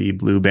episode of the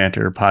Blue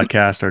Banter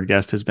podcast. Our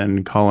guest has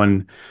been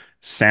Colin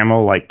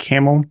Samul, like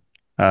camel,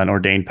 an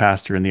ordained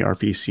pastor in the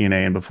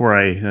RPCNA. And before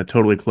I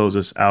totally close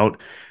this out,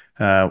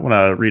 I want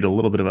to read a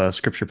little bit of a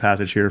scripture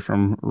passage here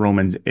from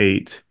Romans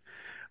 8.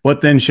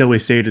 What then shall we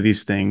say to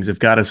these things? If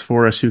God is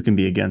for us, who can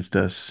be against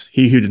us?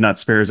 He who did not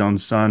spare his own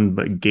son,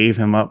 but gave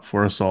him up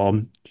for us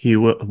all,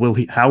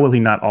 how will he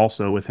not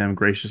also with him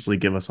graciously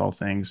give us all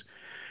things?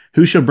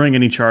 Who shall bring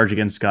any charge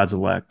against God's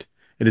elect?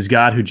 It is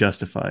God who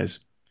justifies.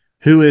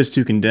 Who is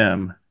to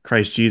condemn?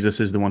 Christ Jesus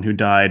is the one who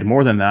died,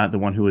 more than that, the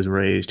one who was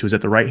raised, who is at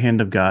the right hand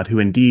of God, who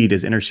indeed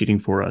is interceding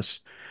for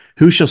us.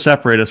 Who shall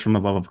separate us from the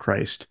love of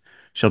Christ?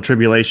 Shall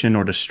tribulation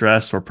or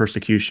distress or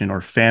persecution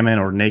or famine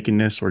or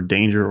nakedness or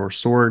danger or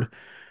sword?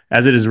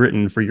 As it is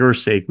written, for your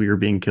sake we are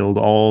being killed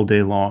all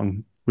day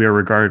long. We are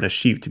regarded as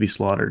sheep to be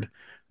slaughtered.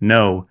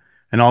 No,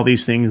 in all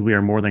these things we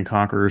are more than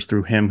conquerors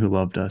through him who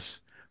loved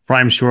us. For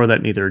I am sure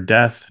that neither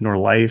death, nor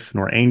life,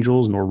 nor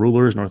angels, nor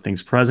rulers, nor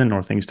things present,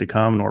 nor things to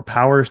come, nor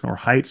powers, nor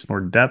heights, nor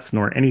depth,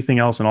 nor anything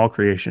else in all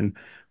creation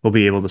will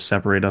be able to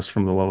separate us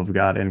from the love of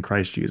God in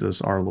Christ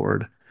Jesus our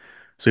Lord.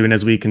 So even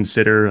as we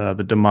consider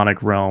the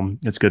demonic realm,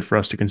 it's good for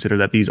us to consider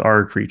that these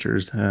are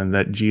creatures and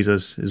that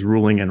Jesus is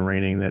ruling and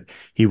reigning, that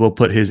he will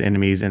put his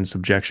enemies in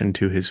subjection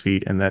to his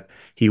feet, and that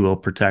he will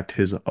protect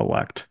his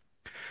elect.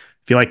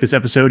 If you like this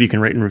episode, you can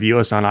rate and review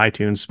us on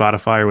iTunes,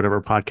 Spotify, or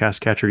whatever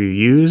podcast catcher you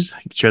use.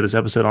 You can share this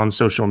episode on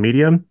social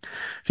media.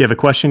 If you have a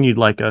question you'd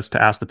like us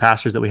to ask the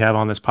pastors that we have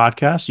on this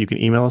podcast, you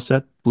can email us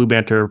at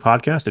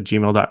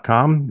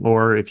bluebanterpodcast@gmail.com.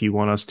 Or if you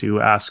want us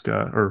to ask,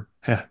 I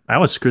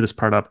always screw this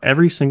part up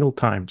every single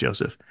time,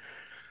 Joseph.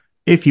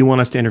 If you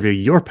want us to interview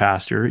your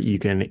pastor, you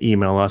can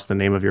email us the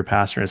name of your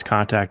pastor and his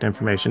contact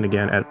information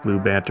again at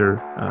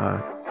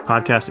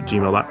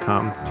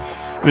bluebanterpodcast@gmail.com.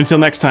 And until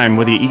next time,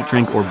 whether you eat,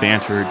 drink, or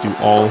banter, do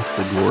all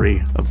to the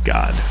glory of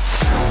God.